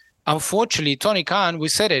AEW, unfortunately, Tony Khan, we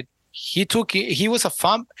said it, he was a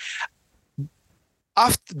fan.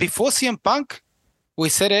 Before CM Punk, we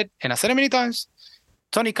said it, and I said it many times,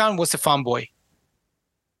 Tony Khan was a fanboy.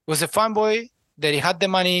 Was a fanboy that he had the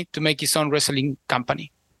money to make his own wrestling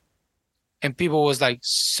company. And people was like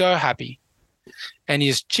so happy. And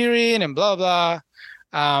he's cheering and blah, blah.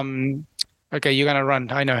 Okay, you're going to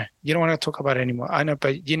run. I know. You don't want to talk about it anymore. I know,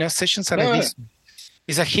 but, you know, sessions are like this.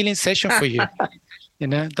 It's a healing session for you. You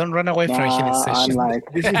know, don't run away from a healing session.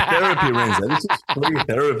 This is therapy, Renzo. This is free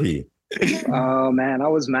therapy. Oh man, I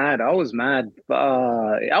was mad. I'm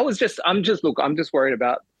just worried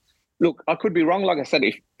about Look, I could be wrong. Like I said,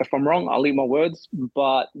 if I'm wrong, I'll eat my words.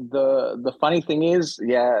 But the funny thing is,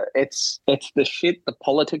 yeah, it's the shit, the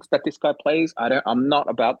politics that this guy plays. I'm not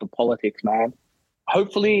about the politics, man.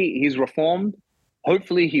 Hopefully he's reformed.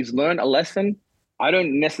 Hopefully he's learned a lesson. I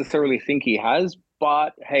don't necessarily think he has,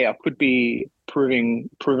 but hey, I could be proven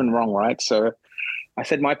wrong, right? So I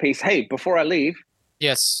said my piece. Hey, before I leave,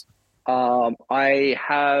 yes, I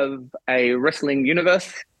have a Wrestling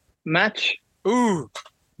Universe match. Ooh,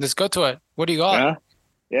 let's go to it. What do you got?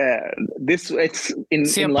 Yeah. It's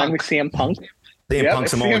in line with CM Punk. CM Punk,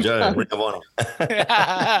 Samoa Joe, Ring of Honor.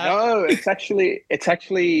 No, it's actually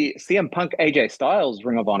CM Punk, AJ Styles,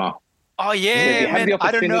 Ring of Honor. Oh yeah, man!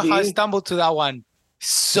 I don't know how I stumbled to that one.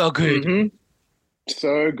 So good,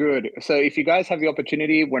 so good. So if you guys have the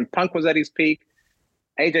opportunity, when Punk was at his peak,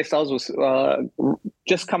 AJ Styles was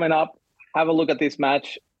just coming up. Have a look at this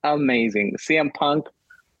match. Amazing. CM Punk,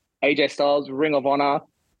 AJ Styles, Ring of Honor.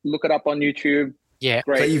 Look it up on YouTube. Yeah.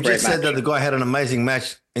 Great, so you've just said that the guy had an amazing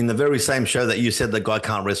match in the very same show that you said the guy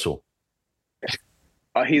can't wrestle.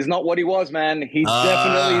 He's not what he was, man. He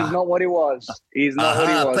definitely is not what he was. He's not what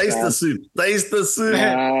he was. Taste the soup. Taste the soup.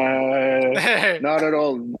 Not at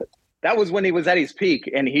all. That was when he was at his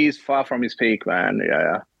peak, and he's far from his peak, man.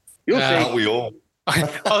 Yeah. You'll see. Aren't we all? I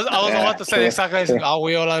was about to say exactly. Are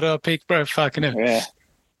we all at a peak, bro? Fucking hell. Yeah.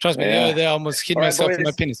 Trust me, they almost hit myself in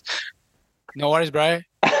my penis. No worries, bro.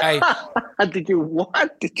 Hey. Did you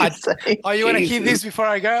say? Oh, you want to hear this before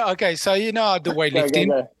I go? Okay, so I do weightlifting,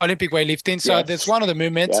 go. Olympic weightlifting. So there's one of the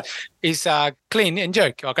movements is clean and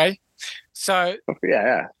jerk. Okay, so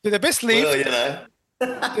to the best lift, to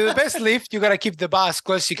the best lift, you gotta keep the bar as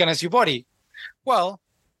close as you can as your body. Well,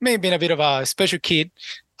 me being a bit of a special kid,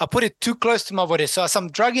 I put it too close to my body. So as I'm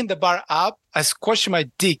dragging the bar up, I squash my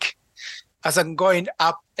dick as I'm going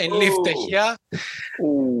up and lift it here.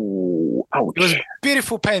 Ooh, ouch. It was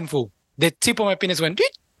beautiful, painful. The tip of my penis went.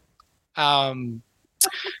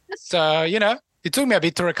 So it took me a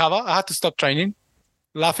bit to recover. I had to stop training,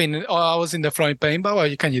 laughing. Oh, I was in the floor in pain, but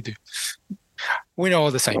what can you do? We know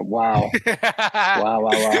all the same. Wow.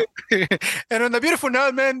 wow. And on the beautiful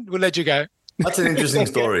note, man, we'll let you go. That's an interesting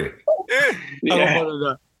story.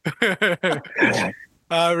 All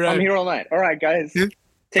right. I'm here all night. All right, guys. Take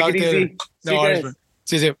it easy. See you guys.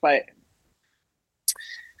 See you. Bye.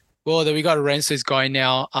 Well, we got Renzo is going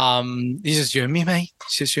now. This is you and me, mate.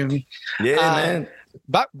 It's just you and me. Yeah, man.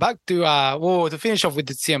 Back to to finish off with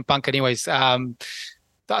the CM Punk. Anyways, I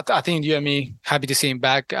think you and me happy to see him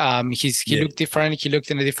back. He looked different. He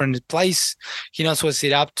looked in a different place. He knows what's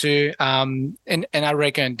it up to. And I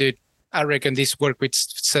reckon, dude. I reckon this work with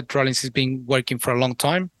Seth Rollins has been working for a long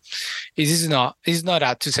time. It's not a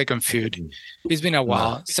 2-second feud. It's been a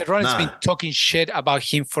while. No. Seth Rollins has been talking shit about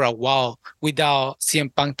him for a while without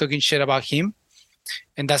CM Punk talking shit about him.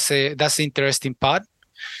 And that's the interesting part.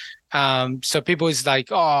 So people is like,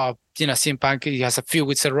 CM Punk he has a feud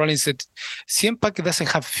with Seth Rollins. CM Punk doesn't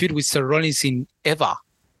have a feud with Seth Rollins in ever.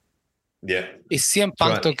 Yeah. Is CM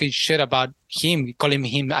Punk talking shit about him, calling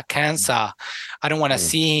him a cancer? I don't want to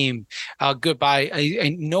see him. Goodbye.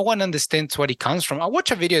 And no one understands where he comes from. I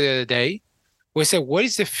watched a video the other day where I said, what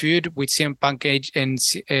is the feud with CM Punk and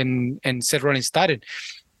Seth Rollins started?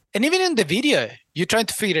 And even in the video, you're trying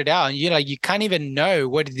to figure it out. And you're like, you can't even know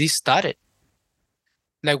where this started.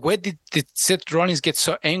 Like, where did Seth Rollins get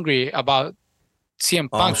so angry about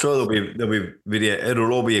CM Punk? I'm sure there'll be video.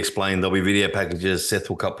 It'll all be explained. There'll be video packages. Seth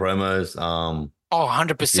will cut promos.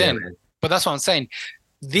 100%. Yeah, but that's what I'm saying.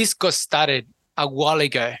 This got started a while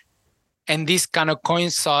ago, and this kind of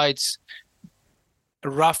coincides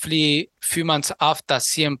roughly a few months after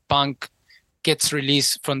CM Punk gets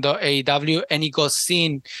released from the AEW, and he got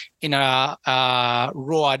seen in a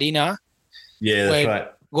Raw arena. Yeah, that's right.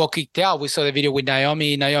 Got kicked out. We saw the video with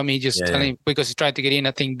Naomi. Naomi just telling because he tried to get in.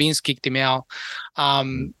 I think Vince kicked him out.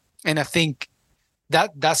 And I think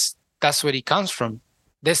that's where he comes from.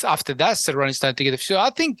 After that, Seth Rollins started to get the. So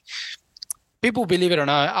I think people, believe it or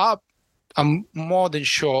not, I'm more than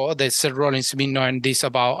sure that Seth Rollins has been knowing this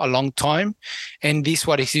about a long time, and this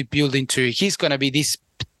what he's building to. He's gonna be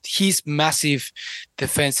his massive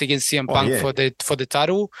defense against CM Punk for the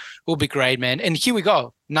title will be great, man. And here we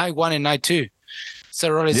go, night 1 and night 2. Seth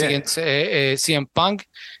Rollins against CM Punk,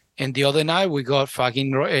 and the other night we got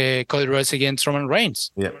fucking Cody Rhodes against Roman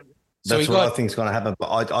Reigns. Yeah, that's what I think is going to happen.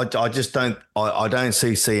 But I just don't. I don't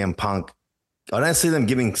see CM Punk. I don't see them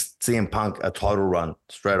giving CM Punk a title run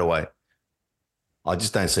straight away. I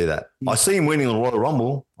just don't see that. I see him winning the Royal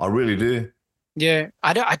Rumble. I really do. Yeah,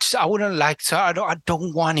 I wouldn't like. So I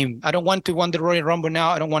don't want him. I don't want to win the Royal Rumble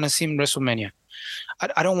now. I don't want to see him in WrestleMania.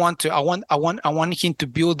 I don't want to. I want him to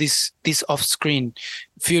build this off-screen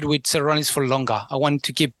feud with Seth Rollins for longer. I want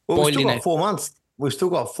to keep boiling we've still got it. 4 months. We've still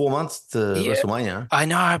got 4 months to WrestleMania. I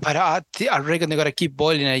know, but I reckon they gotta keep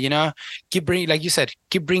boiling it. You know, keep bringing, like you said,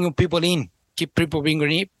 keep bringing people in. Keep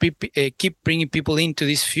bringing people into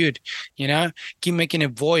this feud, you know. Keep making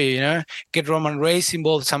it void, you know. Get Roman Reigns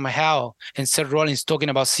involved somehow, and Seth Rollins talking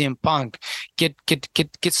about CM Punk. Get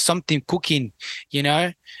something cooking, you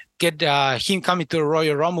know. Get him coming to the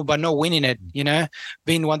Royal Rumble but not winning it, you know.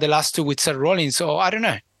 Being one of the last two with Seth Rollins. So I don't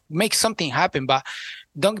know. Make something happen, but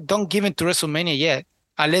don't give it to WrestleMania yet,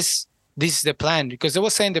 unless this is the plan, because they were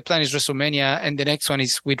saying the plan is WrestleMania and the next one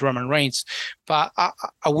is with Roman Reigns. But I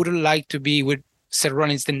wouldn't like to be with Seth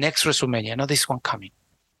Rollins the next WrestleMania, not this one coming.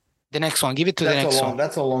 The next one, give it to the next one.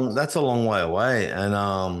 That's a long way away, and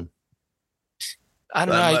I don't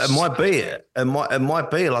know. It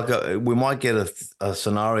might be like we might get a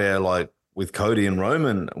scenario like with Cody and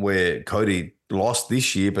Roman, where Cody lost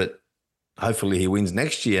this year, but hopefully he wins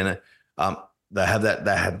next year, and they have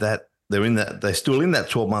that. They're still in that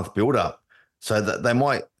 12-month build-up, so that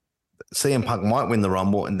CM Punk might win the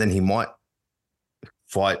Rumble, and then he might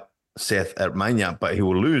fight Seth at Mania, but he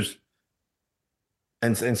will lose.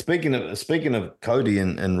 And speaking of Cody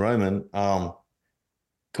and Roman, can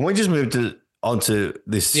we just move onto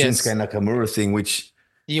this Shinsuke Nakamura thing, which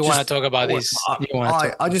you want to talk about this? I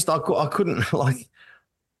couldn't like.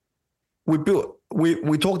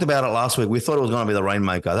 We talked about it last week. We thought it was going to be the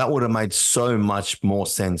Rainmaker. That would have made so much more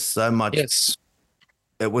sense. So much. Yes.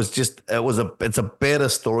 It's a better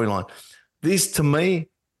storyline. This to me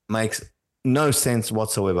makes no sense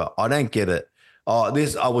whatsoever. I don't get it. I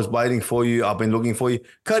was waiting for you. I've been looking for you.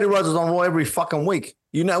 Cody Rhodes is on Raw every fucking week.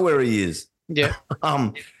 You know where he is. Yeah.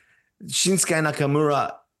 Shinsuke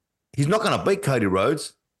Nakamura, he's not going to beat Cody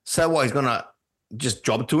Rhodes. So what? He's going to just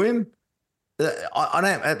job to him? I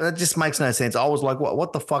don't. It just makes no sense. I was like,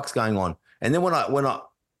 what the fuck's going on? And then when I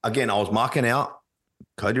was marking out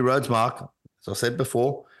Cody Rhodes mark, as I said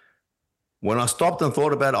before. When I stopped and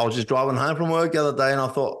thought about it, I was just driving home from work the other day, and I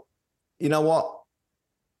thought, you know what?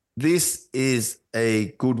 This is a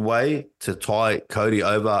good way to tie Cody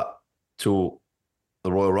over to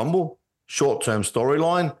the Royal Rumble. Short-term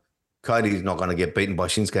storyline. Cody's not going to get beaten by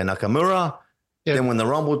Shinsuke Nakamura. Yep. Then when the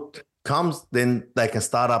Rumble comes, then they can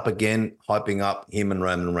start up again, hyping up him and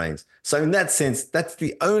Roman Reigns. So in that sense, that's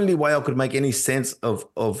the only way I could make any sense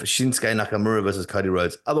of Shinsuke Nakamura versus Cody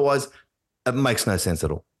Rhodes. Otherwise, it makes no sense at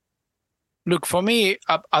all. Look, for me,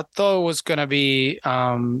 I thought it was going to be,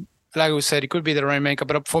 like we said, it could be the Rainmaker.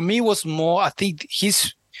 But for me, it was more, I think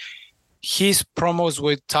his promos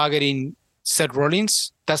were targeting Seth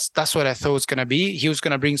Rollins. That's what I thought it was going to be. He was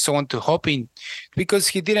going to bring someone to hop in because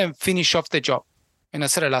he didn't finish off the job. And I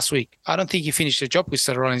said it last week. I don't think he finished the job with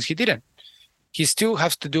Seth Rollins. He didn't. He still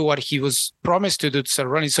has to do what he was promised to do to Seth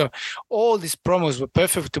Rollins. So all these promos were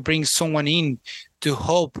perfect to bring someone in to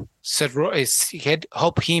help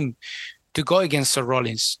help him to go against Seth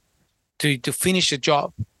Rollins, to finish the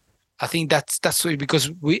job. I think that's what, because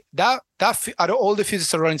that out of all the feuds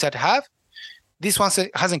Seth Rollins have, this one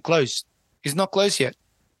hasn't closed. It's not closed yet.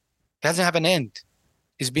 It doesn't have an end.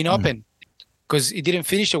 It's been open because it didn't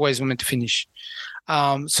finish the way it's meant to finish.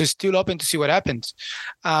 So it's still open to see what happens.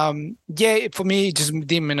 For me, it just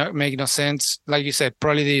didn't make no sense. Like you said,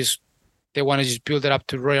 probably they want to just build it up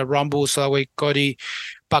to Royal Rumble so that way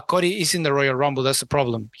but Cody is in the Royal Rumble. That's the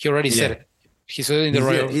problem. He already said it. He's in the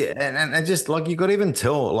Royal. Yeah, and just like you could even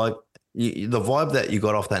tell, like the vibe that you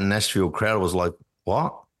got off that Nashville crowd was like,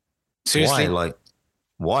 what? Seriously?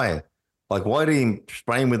 Why? Like, why did he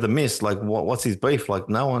spray him with the mist? Like, what's his beef? Like,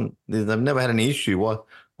 no one, they've never had any issue.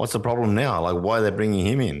 What's the problem now? Like, why are they bringing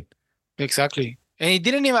him in? Exactly. And he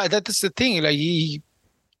didn't even, that's the thing. Like,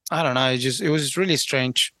 I don't know. It was really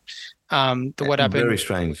strange. What happened. Very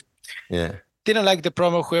strange. Yeah. Didn't like the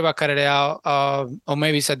promo, whoever cut it out. Or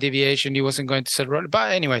maybe it's a deviation. He wasn't going to set it.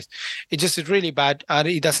 But anyways, it's really bad.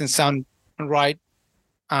 It doesn't sound right.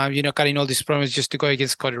 Cutting all these promos just to go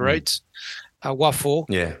against Cody Rhodes. What for?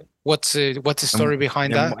 Yeah. What's the story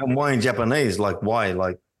behind that? And why in Japanese? Like, why?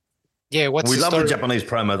 Like, yeah, we love the Japanese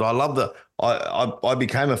promos. I love I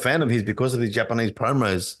became a fan of his because of the Japanese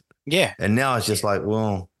promos. Yeah. And now it's just like,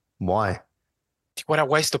 well, why? What a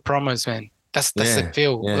waste of promos, man. That's the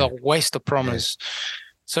feel. Yeah. A waste of promos. Yeah.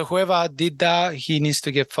 So whoever did that, he needs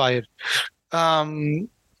to get fired.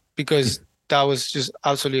 Because that was just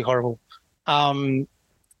absolutely horrible. Part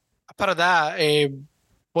of that,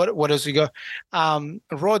 what else we got?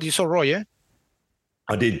 Raw, you saw Raw, yeah?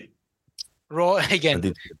 I did. Raw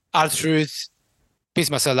again. R-Truth.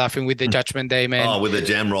 Pissed myself laughing with the Judgment Day, man. Oh, with the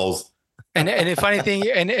jam rolls. And the funny thing,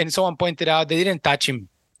 and someone pointed out they didn't touch him.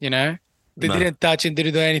 You know, they didn't touch him. They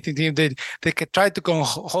didn't do anything to him. They tried to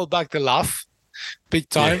hold back the laugh, big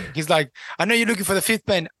time. Yeah. He's like, I know you're looking for the fifth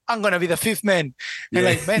man. I'm gonna be the fifth man. And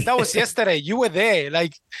like, man, that was yesterday. You were there.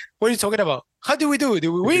 Like, what are you talking about? How do we do? Did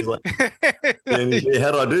we win?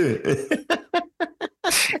 How do I do?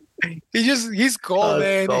 He's cold,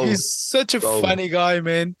 man. Cold. He's such a funny guy,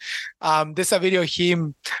 man. There's a video of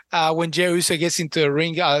him when Jey Uso gets into a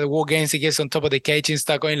ring, War Games, he gets on top of the cage and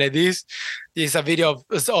start going like this. There's a video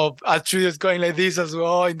of R-Truth going like this as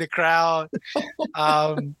well in the crowd.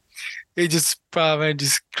 It just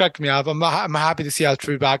cracked me up. I'm happy to see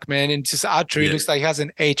R-Truth back, man. And just R-Truth looks like he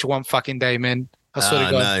hasn't aged one fucking day, man. I swear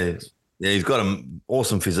to God. No. Yeah, he's got an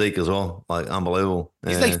awesome physique as well. Like, unbelievable.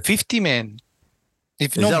 He's like 50, man.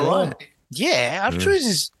 If is that right? Yeah, R-Truth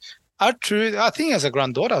is R-Truth. I think he has a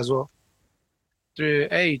granddaughter as well. Through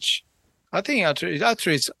age, I think R-Truth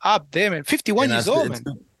is up there, man. 51 years old, man.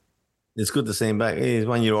 It's good to see him back. He's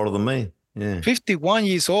 1 year older than me. Yeah, 51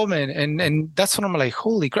 years old, man, and that's when I'm like,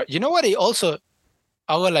 holy crap! You know what? I was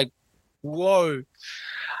like, whoa.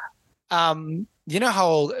 You know how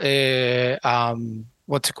old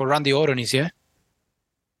what's it called? Randy Orton is, yeah.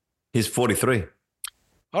 He's 43.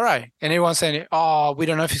 All right. And everyone's saying, oh, we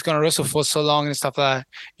don't know if he's going to wrestle for so long and stuff like that.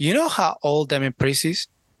 You know how old Damian Priest is?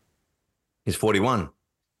 He's 41.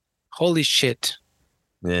 Holy shit.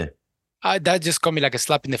 Yeah. That just got me like a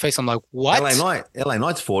slap in the face. I'm like, what? LA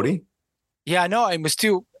Knight's 40. Yeah, I know.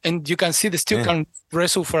 And you can see they still can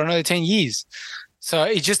wrestle for another 10 years. So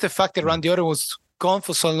it's just the fact that Randy Orton was gone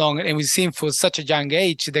for so long and we see him for such a young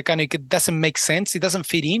age that it doesn't make sense. It doesn't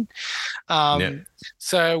fit in.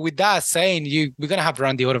 So with that saying, we're gonna have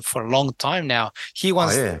Randy Orton for a long time now. He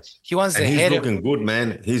wants the head. He's looking good,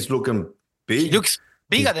 man. He's looking big. He looks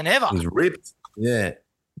bigger than ever. He's ripped. Yeah.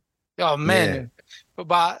 Oh man. Yeah.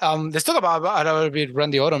 But let's talk about a little bit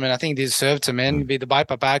Randy Orton, man. I think he deserved to, man, with the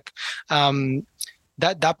Viper back.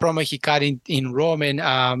 That promo he cut in Raw, man.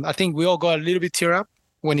 I think we all got a little bit tear up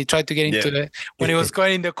when he tried to get into when he was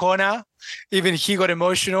going in the corner. Even he got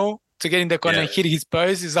emotional to get in the corner and hit his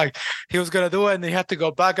post. It's like he was going to do it and he had to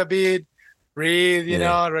go back a bit, breathe, you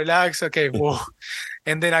know, relax. Okay, whoa.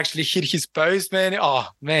 And then actually hit his post, man. Oh,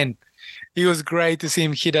 man. It was great to see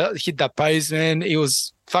him hit that post, man. It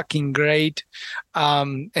was fucking great.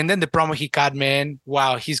 And then the promo he cut, man.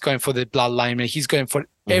 Wow, he's going for the bloodline, man. He's going for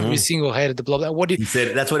every single head of the bloodline. He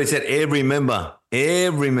said? That's what he said. Every member.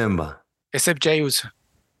 Except Jey Uso.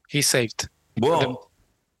 He saved. Whoa.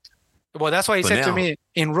 Well, that's why he said to me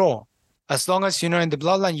in Raw, as long as in the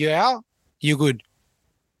bloodline you're out, you're good.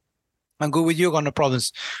 I'm good with you, got no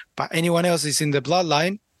problems. But anyone else is in the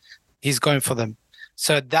bloodline, he's going for them.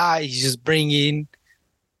 So that is just bringing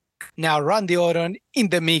now Randy Orton in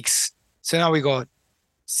the mix. So now we got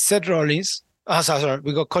Seth Rollins.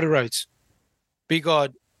 We got Cody Rhodes. We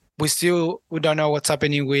don't know what's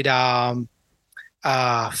happening with forgot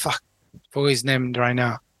his name right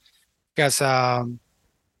now. Because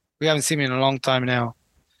we haven't seen him in a long time now.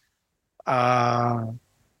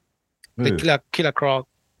 The Killer Croc.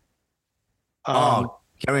 Karrion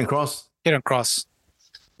Kross. Karrion Kross.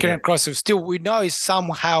 Karrion Kross. Still, we know he's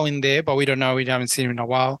somehow in there, but we don't know. We haven't seen him in a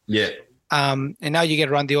while. Yeah. And now you get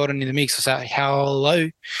Randy Orton in the mix. So hello,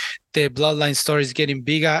 the bloodline story is getting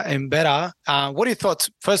bigger and better. What are your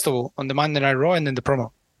thoughts, first of all, on the Monday Night Raw and then the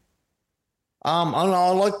promo?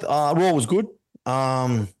 I liked Raw was good.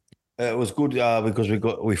 It was good because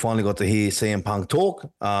we finally got to hear CM Punk talk.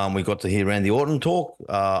 We got to hear Randy Orton talk.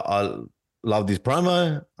 I loved his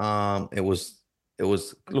promo. It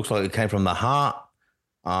looks like it came from the heart.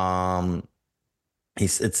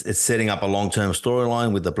 It's setting up a long-term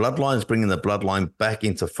storyline with the bloodline. It's bringing the bloodline back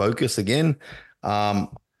into focus again. I,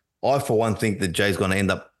 for one, think that Jay's going to end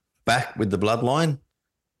up back with the bloodline.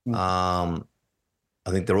 I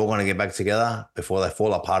think they're all going to get back together before they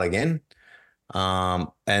fall apart again. And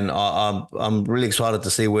I'm really excited to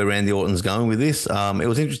see where Randy Orton's going with this. It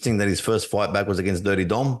was interesting that his first fight back was against Dirty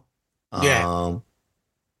Dom. So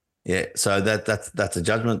that's a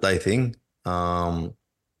Judgment Day thing.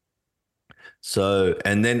 So,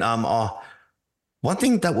 and then one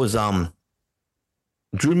thing that was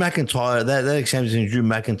Drew McIntyre, that exchange between Drew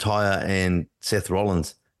McIntyre and Seth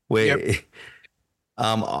Rollins, where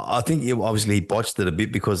I think obviously he botched it a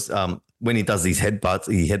bit because when he does these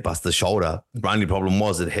headbutts, he headbutts the shoulder. The only problem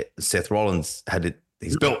was that Seth Rollins had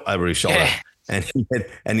his belt over his shoulder,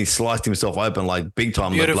 and he sliced himself open like big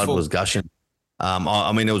time. Beautiful. The blood was gushing.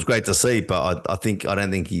 I mean, it was great to see, but I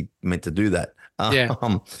don't think he meant to do that.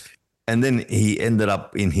 And then he ended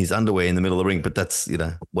up in his underwear in the middle of the ring, but that's,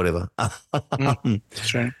 whatever.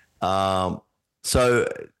 That's right. So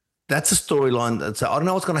that's a storyline. So I don't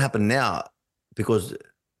know what's going to happen now because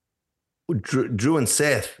Drew and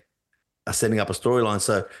Seth are setting up a storyline.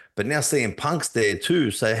 So, but now CM Punk's there too.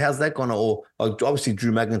 So how's that going to all? Like, obviously,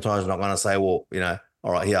 Drew McIntyre's not going to say, well,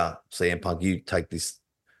 all right, here, CM Punk, you take this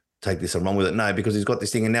and run with it. No, because he's got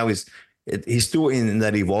this thing, and now he's still in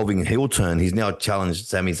that evolving heel turn. He's now challenged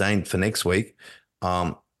Sami Zayn for next week.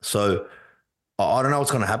 So I don't know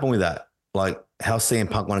what's going to happen with that. Like, how's CM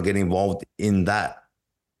Punk going to get involved in that?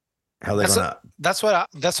 How they're going to? That's what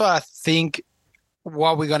I think.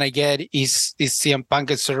 What we're gonna get is CM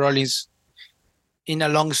Punk and Seth Rollins in a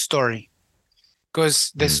long story,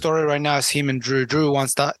 because the story right now is him and Drew. Drew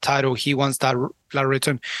wants that title. He wants that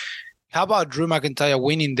return. How about Drew McIntyre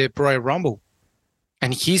winning the Royal Rumble,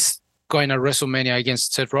 and he's going to WrestleMania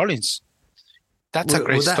against Seth Rollins? That's a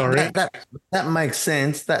great story. That makes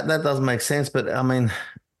sense. That does make sense. But I mean,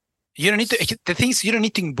 you don't need to. The thing is, you don't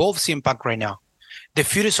need to involve CM Punk right now. The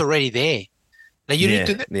feud is already there. Like you need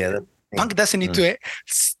to. Yeah. Punk doesn't need to.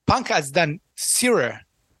 Punk has done zero.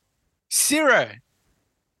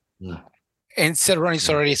 And Seth Rollins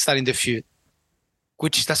already starting the feud,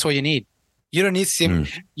 which that's what you need. You don't need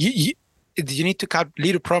CM. You need to cut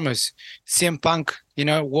little promos. CM Punk,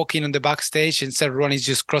 walking on the backstage and Seth Rollins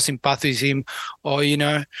just crossing paths with him, or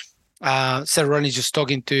Seth Rollins just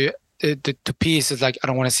talking to Peace. It's like, I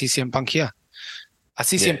don't want to see CM Punk here. I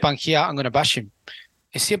see CM Punk here, I'm gonna bash him.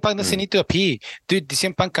 And CM Punk doesn't need to appear. Dude, the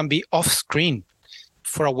CM Punk can be off screen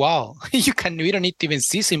for a while. We don't need to even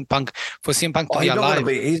see CM Punk for CM Punk to be alive.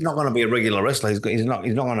 He's not going to be a regular wrestler. He's not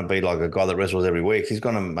going to be like a guy that wrestles every week. He's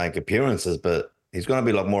going to make appearances, but he's going to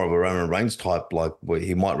be like more of a Roman Reigns type, like where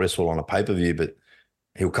he might wrestle on a pay-per-view, but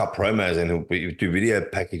he'll cut promos and he'll do video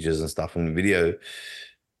packages and stuff and video,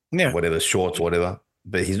 whatever, shorts, whatever.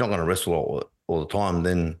 But he's not going to wrestle all the time.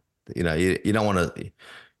 Then, you don't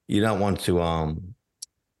want to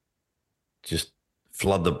just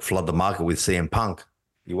flood the market with CM Punk.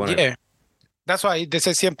 You want to, that's why they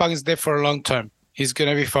say CM Punk is there for a long term. He's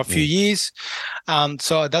gonna be for a few years,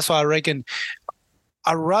 so that's why I reckon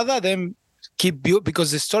I'd rather them keep build,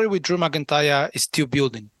 because the story with Drew McIntyre is still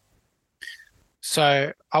building.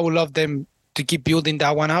 So I would love them to keep building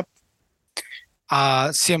that one up.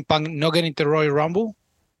 CM Punk not getting to Royal Rumble.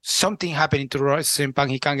 Something happening to CM Punk.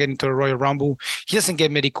 He can't get into the Royal Rumble. He doesn't get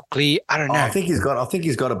medical clear. I don't know. I think he's got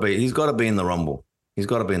to be. He's got to be in the Rumble. He's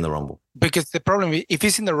got to be in the Rumble. Because the problem is, if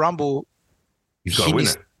he's in the Rumble, he's got to win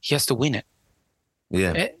it. He has to win it.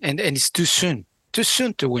 Yeah. And it's too soon. Too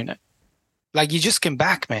soon to win it. Like, you just came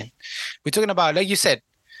back, man. We're talking about, like you said,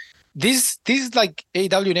 this like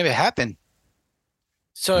AEW never happened.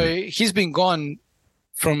 So he's been gone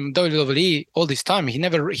from WWE all this time. He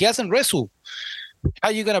hasn't wrestled. How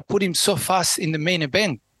are you gonna put him so fast in the main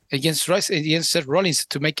event against Seth Rollins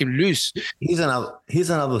to make him lose? Here's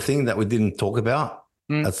another thing that we didn't talk about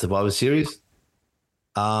at Survivor Series.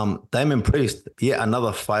 Damon Priest,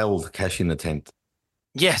 another failed cash-in attempt.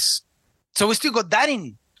 Yes. So we still got that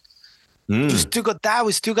in. We still got that.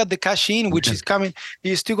 We still got the cash-in, which is coming.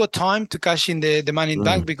 You still got time to cash in the Money in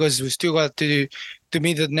Bank, because we still got to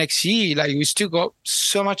meet the next year. Like, we still got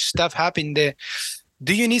so much stuff happening there.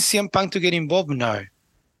 Do you need CM Punk to get involved? No.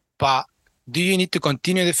 But do you need to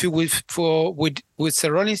continue the feud with Seth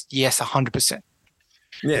Rollins? Yes, 100%.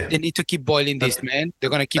 Yeah. They need to keep boiling this, man. They're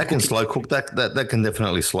going to keep... That can slow cook. That can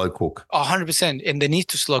definitely slow cook. 100%. And they need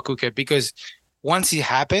to slow cook it, because once it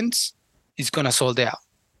happens, it's going to sold out.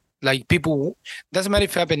 Like, people... Doesn't matter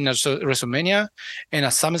if it happened in WrestleMania and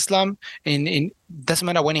at SummerSlam. Doesn't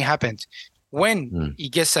matter when it happens. When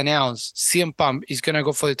it gets announced, CM Punk is going to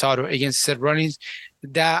go for the title against Seth Rollins,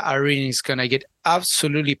 that arena is going to get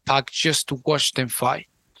absolutely packed just to watch them fight.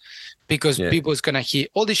 Because people is going to hear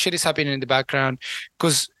all this shit is happening in the background.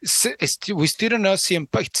 Because we still don't know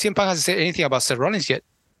CM Punk. CM Punk hasn't said anything about Seth Rollins yet.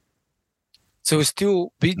 So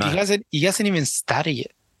he hasn't even started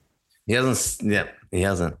yet. He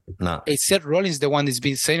hasn't. No. It's Seth Rollins the one that's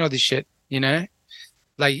been saying all this shit,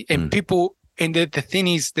 Like, and people... And the thing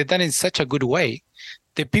is, they've done it in such a good way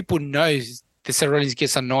that people know that Seth Rollins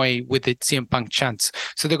gets annoyed with the CM Punk chants.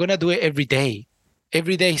 So they're going to do it every day.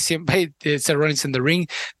 Every day, Seth Rollins in the ring,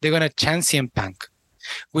 they're going to chant CM Punk,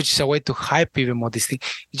 which is a way to hype even more this thing.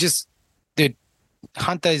 It's just, dude,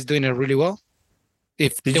 Hunter is doing it really well.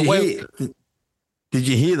 Did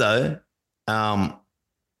you hear though?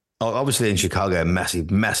 Obviously in Chicago,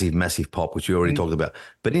 massive pop, which we already talked about.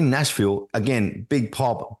 But in Nashville, again, big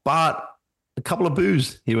pop, but a couple of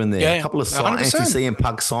boos here and there, a couple of anti-CM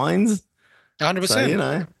Punk signs. 100%.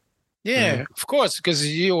 So, Yeah, of course, because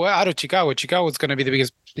you were out of Chicago. Chicago is going to be the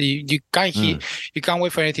biggest. You can't you can't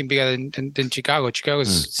wait for anything bigger than Chicago.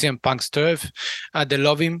 Chicago's CM Punk's turf. They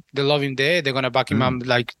love him. They love him there. They're gonna back him up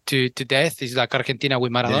like to death. He's like Argentina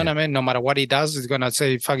with Maradona, man. No matter what he does, he's gonna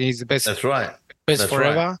say fucking he's the best. That's right. Best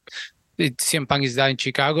forever. Right. CM Punk is there in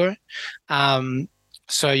Chicago.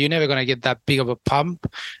 So you're never gonna get that big of a pump.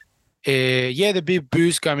 The big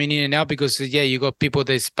boost coming in and out because you got people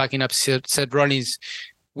that's backing up Seth Rollins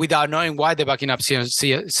without knowing why they're backing up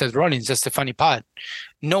Seth Rollins. That's the funny part.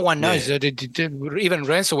 No one knows. Yeah. Even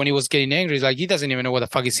Renzo, when he was getting angry, like he doesn't even know what the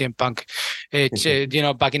fuck is CM Punk.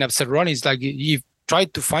 Backing up Seth Rollins. Like you've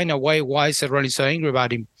tried to find a way why Seth Rollins is so angry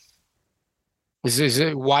about him. Is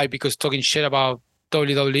it why? Because talking shit about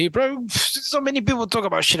WWE, bro. So many people talk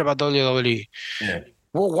about shit about WWE. Yeah.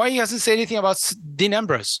 Well, why he hasn't said anything about Dean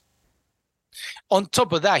Ambrose? On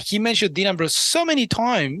top of that, he mentioned Dean Ambrose so many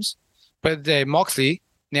times, but Moxley.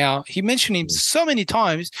 Now, he mentioned him so many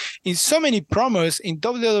times in so many promos in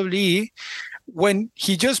WWE when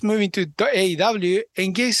he just moved into AEW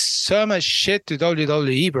and gave so much shit to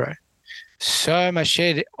WWE, bro. So much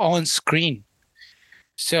shit on screen.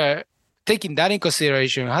 So, taking that in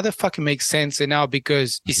consideration, how the fuck it makes sense? And now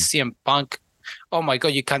because it's CM Punk, oh my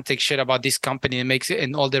God, you can't take shit about this company and makes it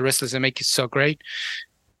and all the wrestlers and make it so great.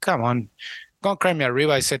 Come on. Go and cry me a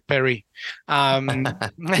river, I said Perry.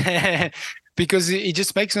 Because it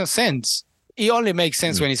just makes no sense. It only makes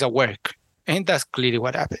sense when it's at work. And that's clearly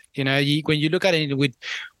what happened. You know, when you look at it with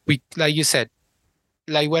like you said,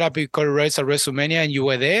 like what happened with Cody Rhodes at WrestleMania and you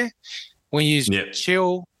were there, when you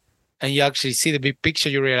chill and you actually see the big picture,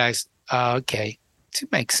 you realize, okay,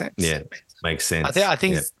 it makes sense. Yeah, makes sense. I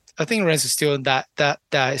think Rhodes is still in that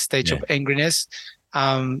stage of angriness.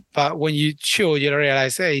 But when you chill, you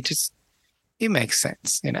realize, hey, it makes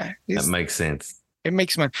sense. You know, that makes sense. It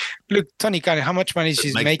makes money. Look, Tony Khan, how much money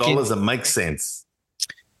she's making? Dollars that make sense.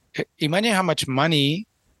 Imagine how much money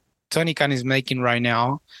Tony Khan is making right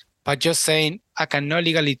now by just saying, I cannot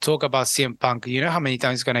legally talk about CM Punk. You know how many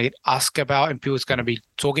times it's going to get asked about and people's going to be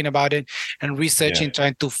talking about it and researching,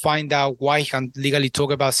 trying to find out why he can legally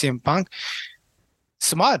talk about CM Punk.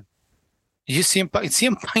 Smart. You CM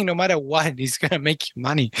Punk, no matter what, he's going to make you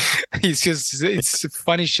money. It's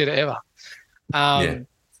funny shit ever.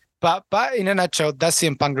 But in a nutshell, that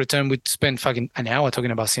CM Punk return, we'd spend fucking an hour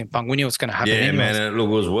talking about CM Punk. We knew it was going to happen. Yeah, man. Look,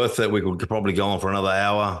 it was worth it. We could probably go on for another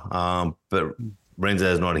hour. But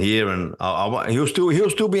Renzo's not here, and he'll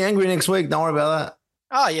still be angry next week. Don't worry about that.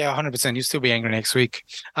 Oh yeah, 100%. He'll still be angry next week.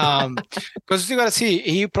 Because you got to see,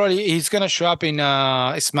 he's going to show up in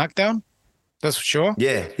SmackDown. That's for sure.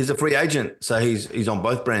 Yeah, he's a free agent, so he's on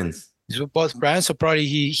both brands. He's with both brands, so probably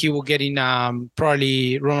he will get in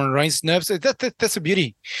probably Roman Reigns' nerves. That's a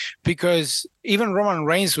beauty, because even Roman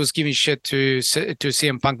Reigns was giving shit to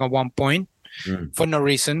CM Punk at one point for no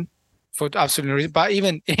reason, for absolute no reason. But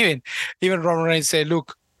even Roman Reigns said,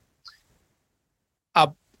 "Look,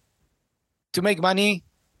 to make money,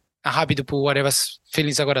 I'm happy to put whatever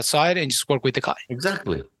feelings I got aside and just work with the guy."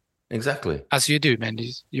 Exactly. As you do, man.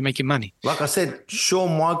 You're making money. Like I said,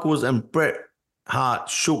 Shawn Michaels and Bret Hart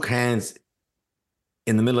shook hands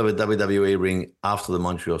in the middle of a WWE ring after the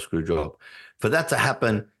Montreal Screwjob. For that to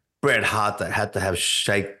happen, Bret Hart had to have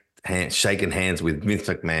shaken hands with Vince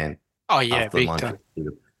McMahon. Oh yeah, big time.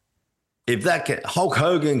 If Hulk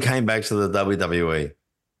Hogan came back to the WWE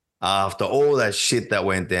after all that shit that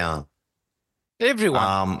went down.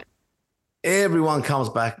 Everyone comes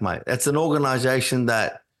back, mate. That's an organization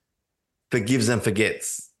that forgives and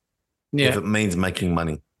forgets if it means making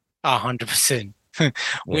money. 100%.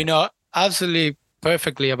 We know absolutely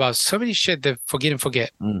perfectly about so many shit that forget and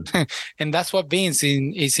forget. And that's what Vince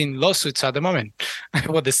is in lawsuits at the moment.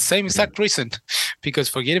 Well, the same exact reason, because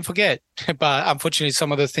forget and forget. But unfortunately,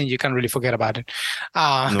 some other thing you can't really forget about it. No,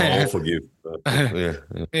 I'll forgive.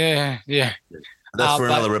 Yeah. That's for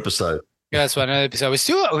another episode. Yeah, that's for another episode. We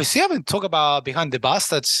still haven't talked about Behind the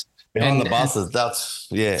Bastards. Behind the Bastards, that's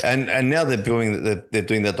and now they're doing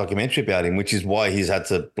that documentary about him, which is why he's had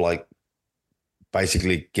to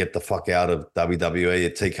basically get the fuck out of WWE,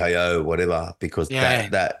 TKO, whatever, because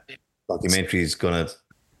that documentary is it's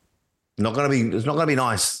not gonna be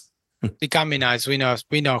nice. It can't be nice. We know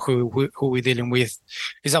who we're dealing with.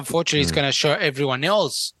 It's unfortunately it's gonna show everyone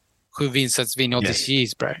else who Vince has been all these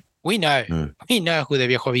years, bro. We know who the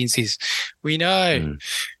viejo Vince is. We know,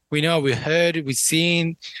 we heard, we've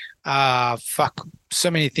seen. So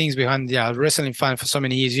many things behind wrestling fan for so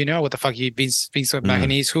many years. You know what the fuck Vince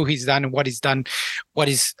McMahon is, who he's done, what he's done, what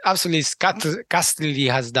is absolutely ghastly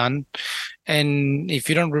has done. And if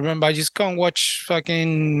you don't remember, just go and watch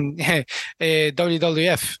fucking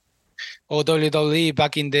WWF or WWE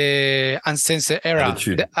back in the uncensored era,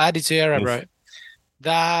 the Attitude Era, yes. bro.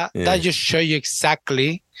 That just show you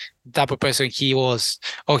exactly the type of person he was,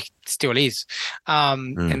 or he still is,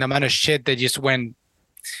 and the amount of shit that just went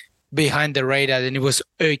behind the radar, and it was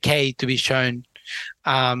okay to be shown,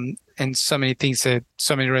 and so many things that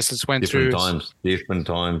so many wrestlers went through. Different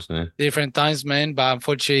times, man. But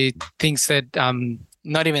unfortunately, things that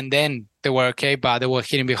not even then they were okay, but they were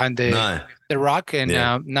hidden behind the rock, and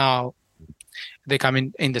now they come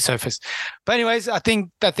in the surface. But anyways, I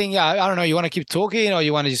think I don't know. You want to keep talking, or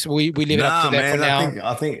you want to just we leave it up to that for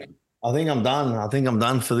now? I think I'm done. I think I'm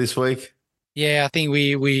done for this week. Yeah, I think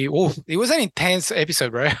it was an intense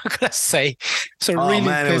episode, bro. I gotta say, it's a really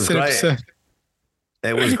intense episode.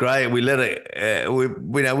 It was great. We let it. We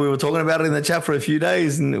were talking about it in the chat for a few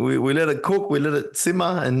days, and we let it cook. We let it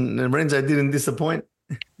simmer, and Renzo didn't disappoint.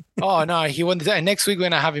 Oh no, he wanted that. Next week we're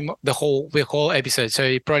gonna have him the whole episode, so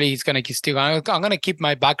he probably is gonna still. I'm gonna keep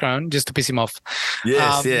my background just to piss him off.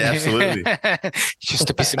 Yes, absolutely. Just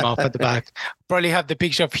to piss him off at the back. Probably have the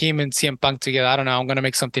picture of him and CM Punk together. I don't know. I'm gonna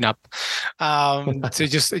make something up. So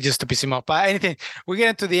just to piss him off. But anything, we get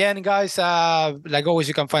into the end, guys. Like always,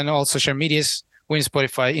 you can find all social medias. Win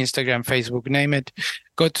Spotify, Instagram, Facebook, name it.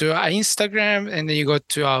 Go to our Instagram, and then you go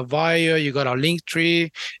to our bio. You got our link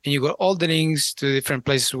tree, and you got all the links to the different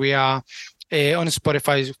places we are. On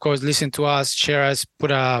Spotify, of course, listen to us, share us,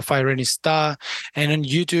 put a 5 rating star. And on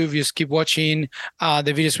YouTube, just keep watching the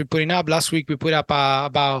videos we're putting up. Last week, we put up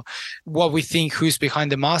about what we think who's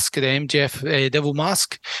behind the mask, the MJF devil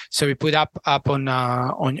mask. So we put up on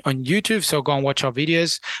YouTube. So go and watch our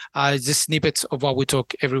videos. It's just snippets of what we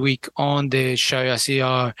talk every week on the show.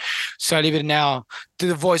 So I leave it now to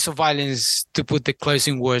the voice of violence to put the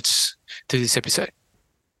closing words to this episode.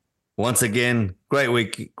 Once again, great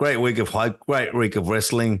week of hype, great week of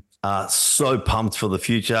wrestling. So pumped for the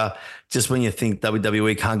future. Just when you think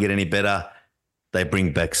WWE can't get any better, they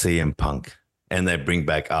bring back CM Punk, and they bring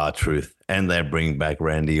back R-Truth, and they bring back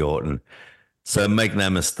Randy Orton. So make no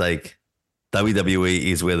mistake, WWE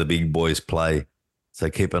is where the big boys play. So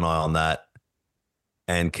keep an eye on that,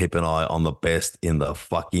 and keep an eye on the best in the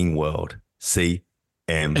fucking world,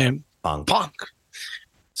 CM Punk.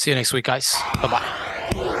 See you next week, guys. Bye-bye.